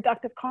can we have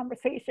productive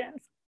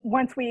conversations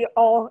once we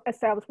all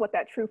establish what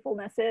that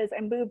truthfulness is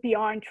and move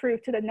beyond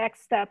truth to the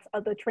next steps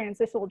of the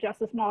transitional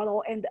justice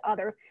model and the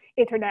other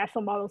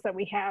international models that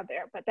we have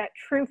there. But that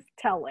truth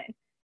telling,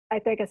 I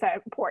think, is an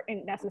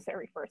important,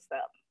 necessary first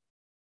step.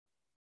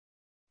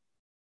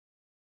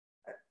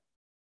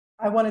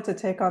 I wanted to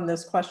take on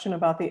this question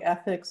about the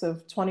ethics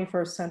of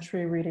 21st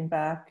century reading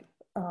back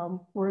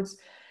words.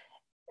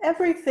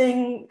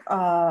 Everything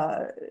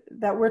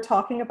that we're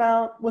talking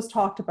about was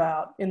talked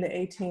about in the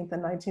 18th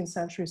and 19th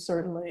century,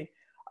 certainly.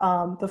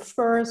 The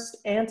first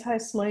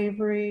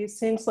anti-slavery,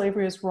 seeing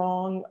slavery as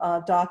wrong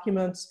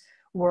documents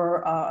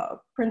were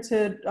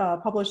printed,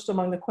 published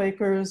among the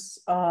Quakers,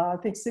 I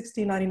think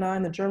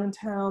 1699, the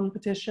Germantown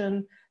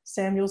petition,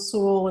 Samuel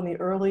Sewall in the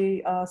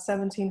early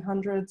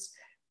 1700s.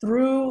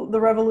 Through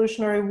the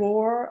Revolutionary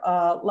War,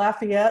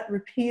 Lafayette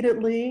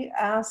repeatedly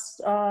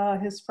asked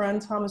his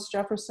friend Thomas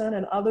Jefferson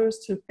and others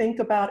to think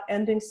about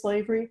ending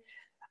slavery.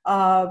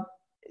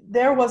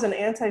 There was an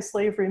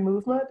anti-slavery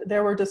movement.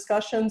 There were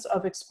discussions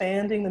of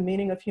expanding the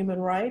meaning of human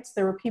rights.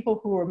 There were people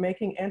who were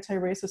making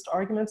anti-racist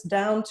arguments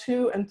down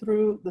to and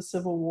through the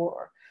Civil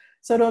War.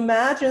 So to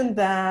imagine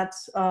that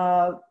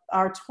our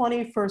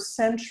 21st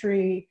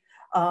century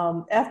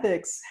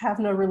ethics have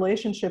no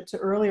relationship to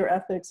earlier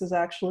ethics is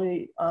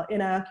actually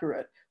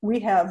inaccurate. We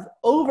have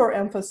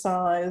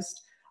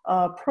overemphasized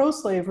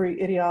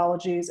pro-slavery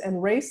ideologies and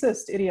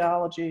racist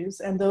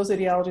ideologies, and those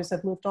ideologies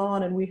have moved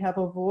on, and we have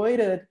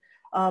avoided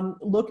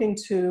looking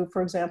to,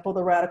 for example,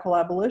 the radical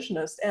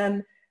abolitionists.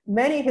 And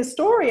many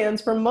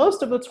historians for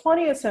most of the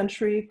 20th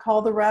century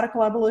call the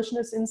radical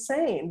abolitionists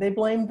insane. They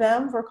blame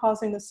them for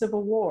causing the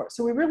Civil War.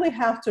 So we really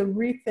have to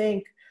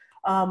rethink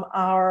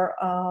our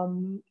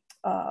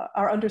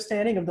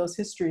understanding of those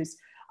histories.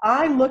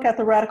 I look at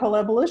the radical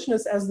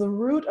abolitionists as the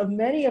root of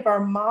many of our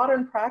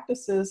modern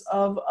practices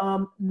of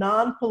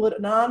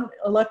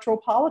non-electoral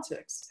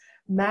politics,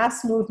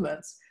 mass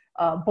movements,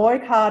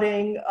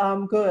 boycotting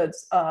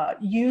goods,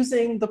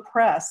 using the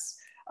press,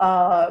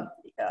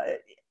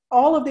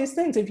 all of these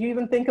things. If you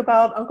even think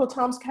about Uncle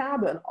Tom's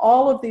Cabin,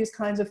 all of these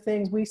kinds of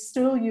things, we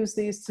still use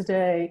these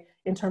today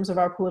in terms of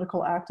our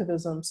political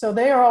activism. So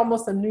they are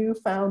almost a new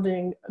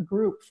founding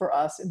group for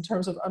us in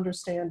terms of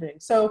understanding.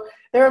 So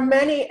there are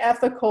many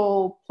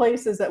ethical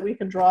places that we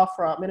can draw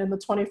from. And in the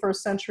 21st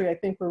century, I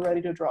think we're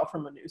ready to draw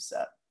from a new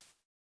set.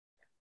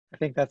 I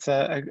think that's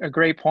a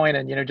great point.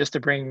 And, just to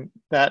bring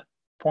that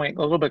point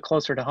a little bit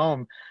closer to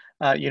home,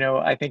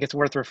 I think it's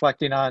worth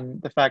reflecting on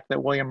the fact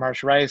that William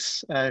Marsh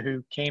Rice,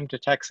 who came to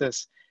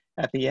Texas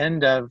at the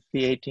end of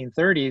the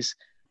 1830s,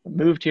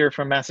 moved here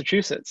from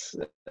Massachusetts.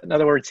 In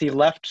other words, he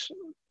left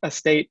a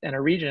state and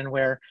a region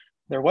where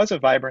there was a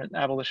vibrant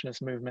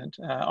abolitionist movement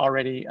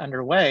already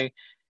underway,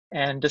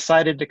 and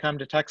decided to come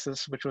to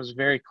Texas, which was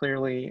very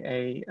clearly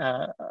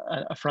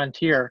a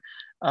frontier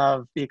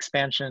of the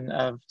expansion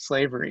of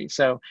slavery.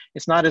 So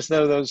it's not as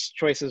though those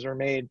choices were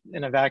made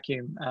in a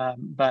vacuum,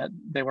 but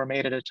they were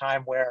made at a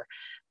time where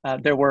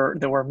there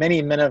were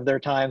many men of their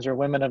times or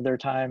women of their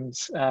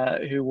times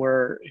who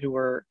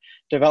were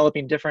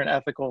developing different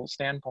ethical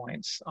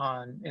standpoints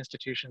on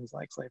institutions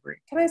like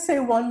slavery. Can I say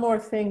one more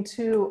thing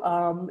too?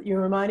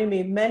 You're reminding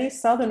me, many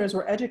Southerners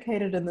were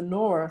educated in the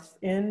North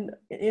in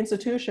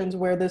institutions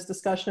where this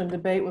discussion and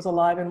debate was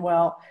alive and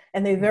well,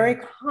 and they very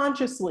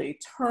consciously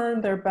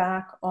turned their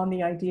back on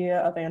the idea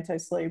of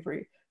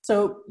anti-slavery.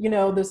 So,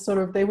 this sort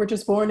of, they were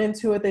just born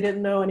into it, they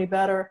didn't know any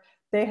better.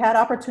 They had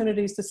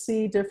opportunities to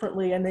see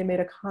differently, and they made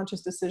a conscious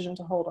decision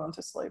to hold on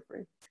to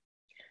slavery.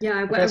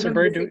 Yeah, Professor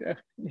Bird,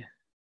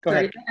 Go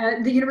ahead.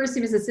 The University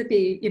of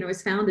Mississippi, you know,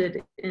 was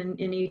founded in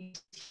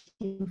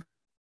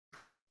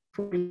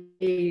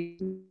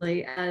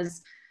 1848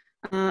 as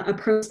a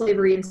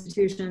pro-slavery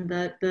institution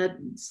that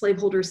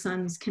slaveholders'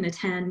 sons can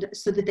attend,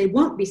 so that they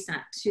won't be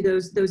sent to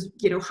those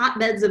you know,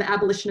 hotbeds of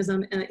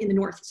abolitionism in the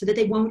North, so that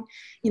they won't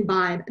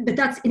imbibe. But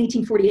that's in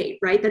 1848,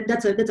 right?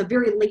 That's a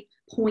very late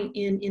point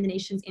in the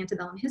nation's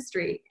antebellum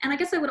history. And I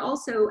guess I would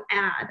also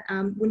add,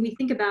 when we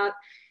think about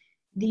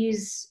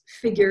these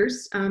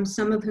figures,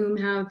 some of whom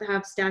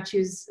have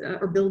statues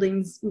or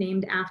buildings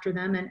named after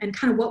them, and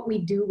kind of what we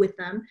do with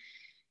them,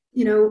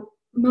 you know,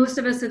 most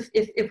of us,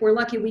 if we're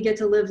lucky, we get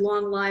to live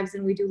long lives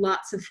and we do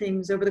lots of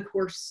things over the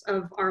course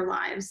of our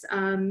lives.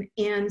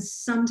 And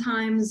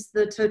sometimes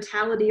the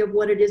totality of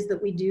what it is that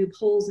we do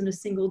pulls in a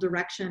single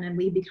direction and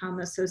we become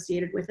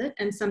associated with it.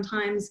 And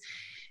sometimes,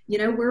 you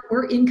know,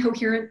 we're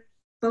incoherent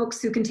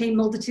folks who contain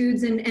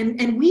multitudes,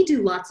 and we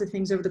do lots of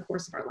things over the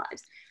course of our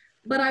lives.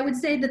 But I would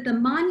say that the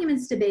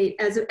monuments debate,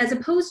 as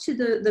opposed to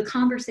the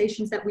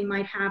conversations that we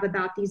might have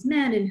about these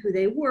men and who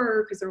they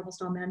were, because they're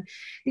almost all men,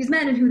 these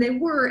men and who they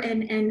were,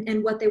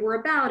 and what they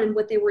were about and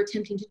what they were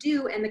attempting to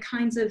do, and the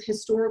kinds of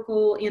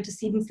historical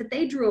antecedents that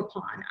they drew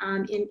upon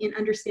in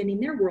understanding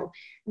their world.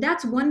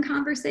 That's one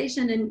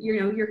conversation, and you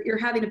know, you're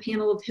having a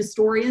panel of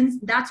historians.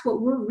 That's what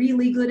we're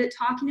really good at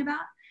talking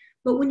about.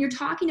 But when you're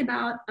talking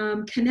about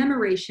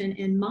commemoration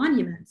and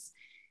monuments,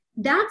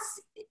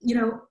 that's, you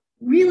know,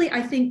 really,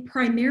 I think,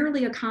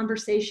 primarily a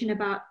conversation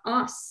about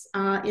us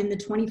in the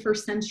 21st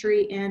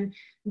century and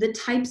the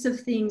types of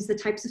things, the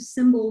types of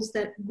symbols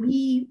that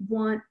we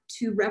want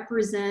to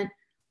represent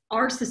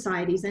our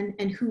societies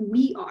and who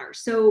we are.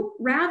 So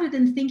rather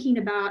than thinking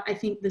about, I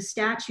think, the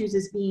statues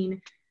as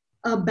being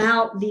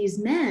about these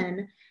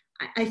men,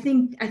 I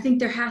think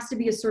there has to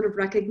be a sort of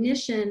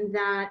recognition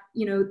that,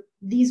 you know,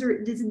 this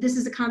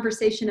is a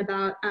conversation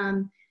about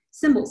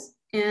symbols.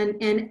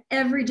 And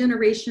every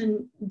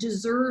generation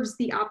deserves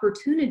the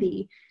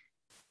opportunity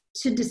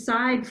to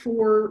decide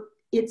for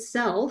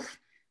itself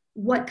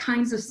what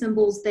kinds of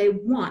symbols they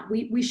want.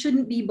 We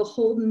shouldn't be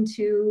beholden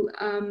to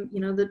you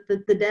know,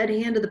 the dead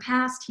hand of the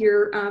past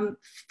here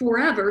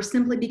forever,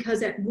 simply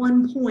because at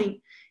one point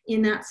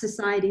in that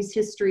society's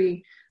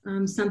history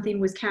something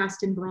was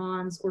cast in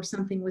bronze or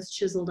something was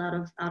chiseled out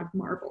of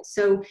marble.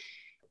 So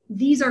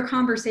these are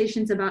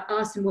conversations about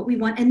us and what we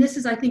want. And this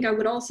is, I think, I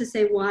would also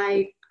say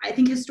why I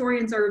think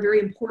historians are a very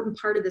important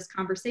part of this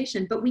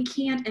conversation, but we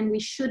can't and we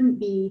shouldn't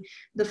be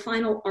the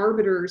final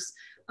arbiters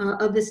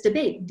of this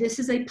debate. This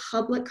is a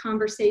public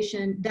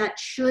conversation that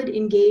should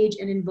engage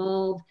and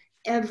involve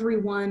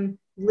everyone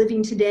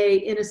living today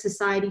in a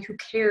society who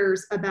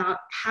cares about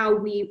how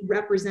we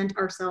represent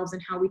ourselves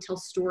and how we tell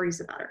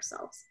stories about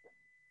ourselves.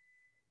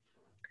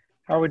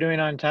 How are we doing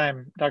on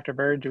time, Dr.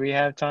 Bird? Do we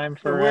have time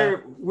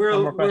for we're a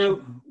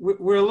little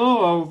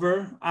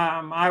over.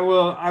 I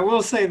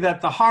will say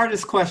that the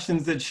hardest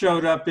questions that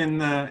showed up in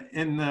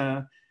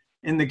the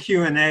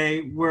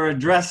Q&A were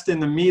addressed in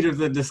the meat of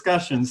the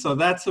discussion. So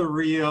that's a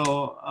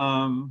real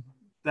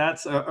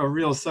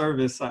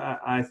service,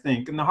 I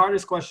think. And the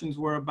hardest questions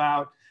were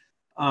about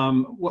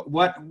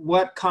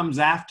what comes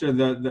after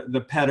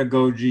the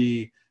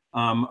pedagogy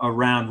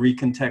around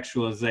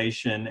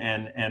recontextualization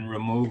and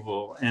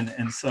removal.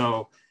 And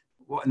so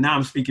now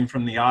I'm speaking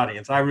from the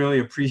audience. I really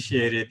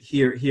appreciated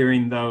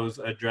hearing those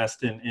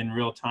addressed in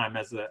real time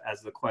as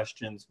the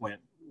questions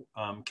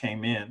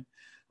came in.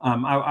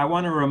 I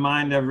want to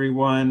remind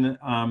everyone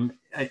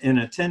in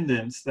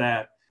attendance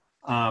that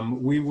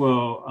we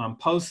will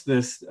post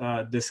this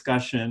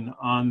discussion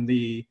on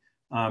the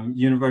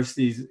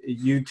university's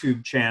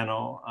YouTube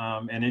channel,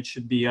 and it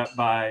should be up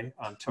by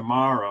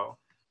tomorrow.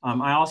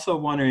 I also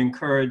want to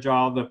encourage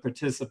all the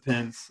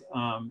participants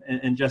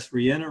and just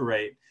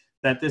reiterate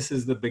that this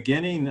is the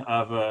beginning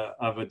of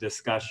a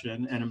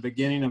discussion, and a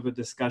beginning of a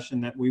discussion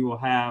that we will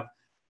have,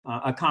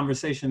 a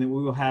conversation that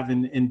we will have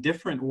in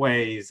different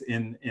ways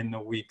in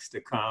the weeks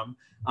to come.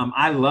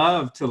 I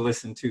love to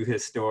listen to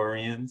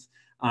historians,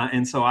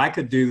 and so I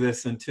could do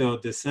this until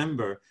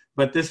December,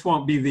 but this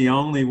won't be the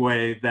only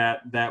way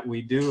that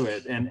we do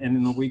it. And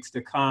in the weeks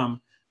to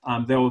come,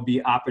 there will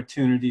be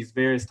opportunities,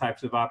 various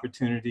types of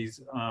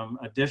opportunities,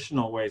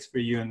 additional ways for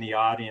you in the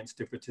audience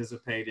to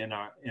participate in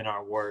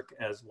our work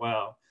as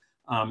well.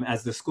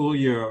 As the school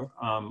year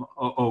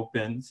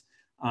opens,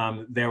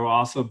 there will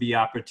also be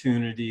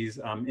opportunities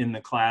in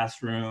the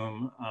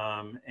classroom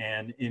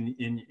and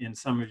in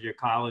some of your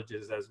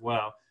colleges as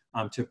well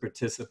to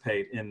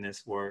participate in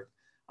this work.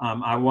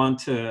 I want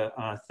to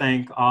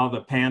thank all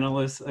the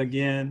panelists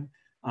again.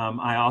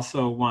 I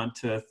also want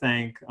to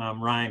thank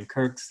Ryan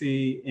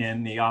Kirksey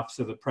in the Office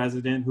of the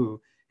President, who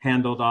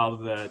handled all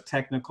of the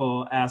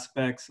technical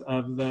aspects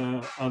of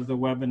the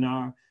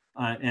webinar.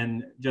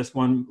 And just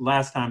one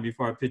last time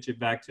before I pitch it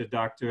back to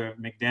Dr.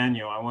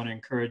 McDaniel, I want to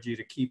encourage you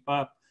to keep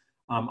up,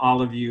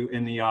 all of you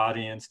in the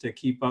audience, to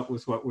keep up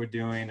with what we're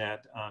doing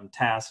at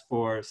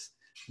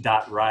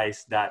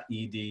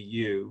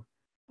taskforce.rice.edu.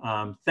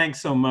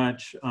 Thanks so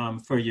much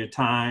for your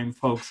time,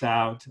 folks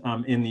out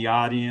in the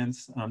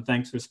audience.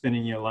 Thanks for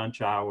spending your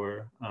lunch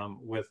hour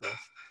with us.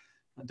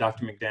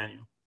 Dr.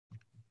 McDaniel.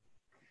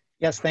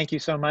 Yes, thank you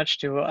so much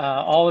to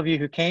all of you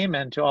who came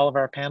and to all of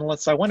our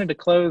panelists. I wanted to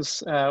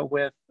close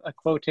with a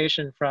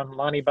quotation from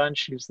Lonnie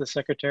Bunch, who's the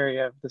secretary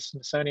of the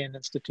Smithsonian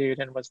Institute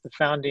and was the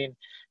founding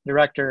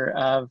director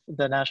of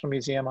the National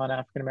Museum on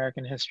African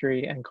American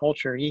History and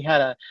Culture. He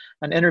had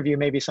an interview,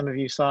 maybe some of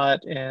you saw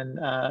it in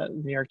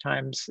New York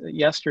Times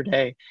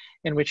yesterday,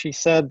 in which he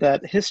said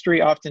that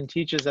history often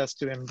teaches us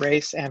to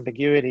embrace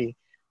ambiguity,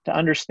 to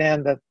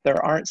understand that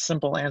there aren't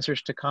simple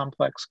answers to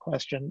complex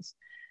questions.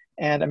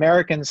 And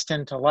Americans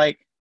tend to like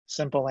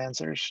simple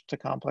answers to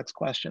complex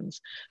questions.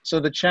 So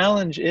the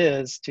challenge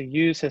is to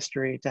use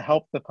history to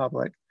help the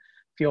public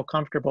feel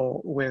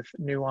comfortable with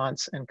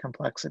nuance and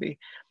complexity.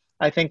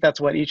 I think that's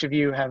what each of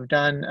you have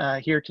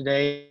done here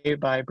today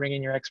by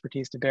bringing your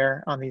expertise to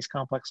bear on these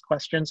complex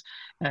questions.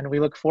 And we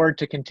look forward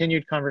to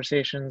continued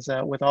conversations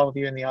with all of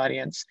you in the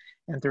audience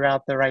and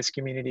throughout the Rice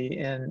community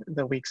in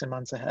the weeks and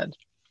months ahead.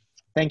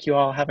 Thank you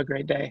all. Have a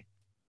great day.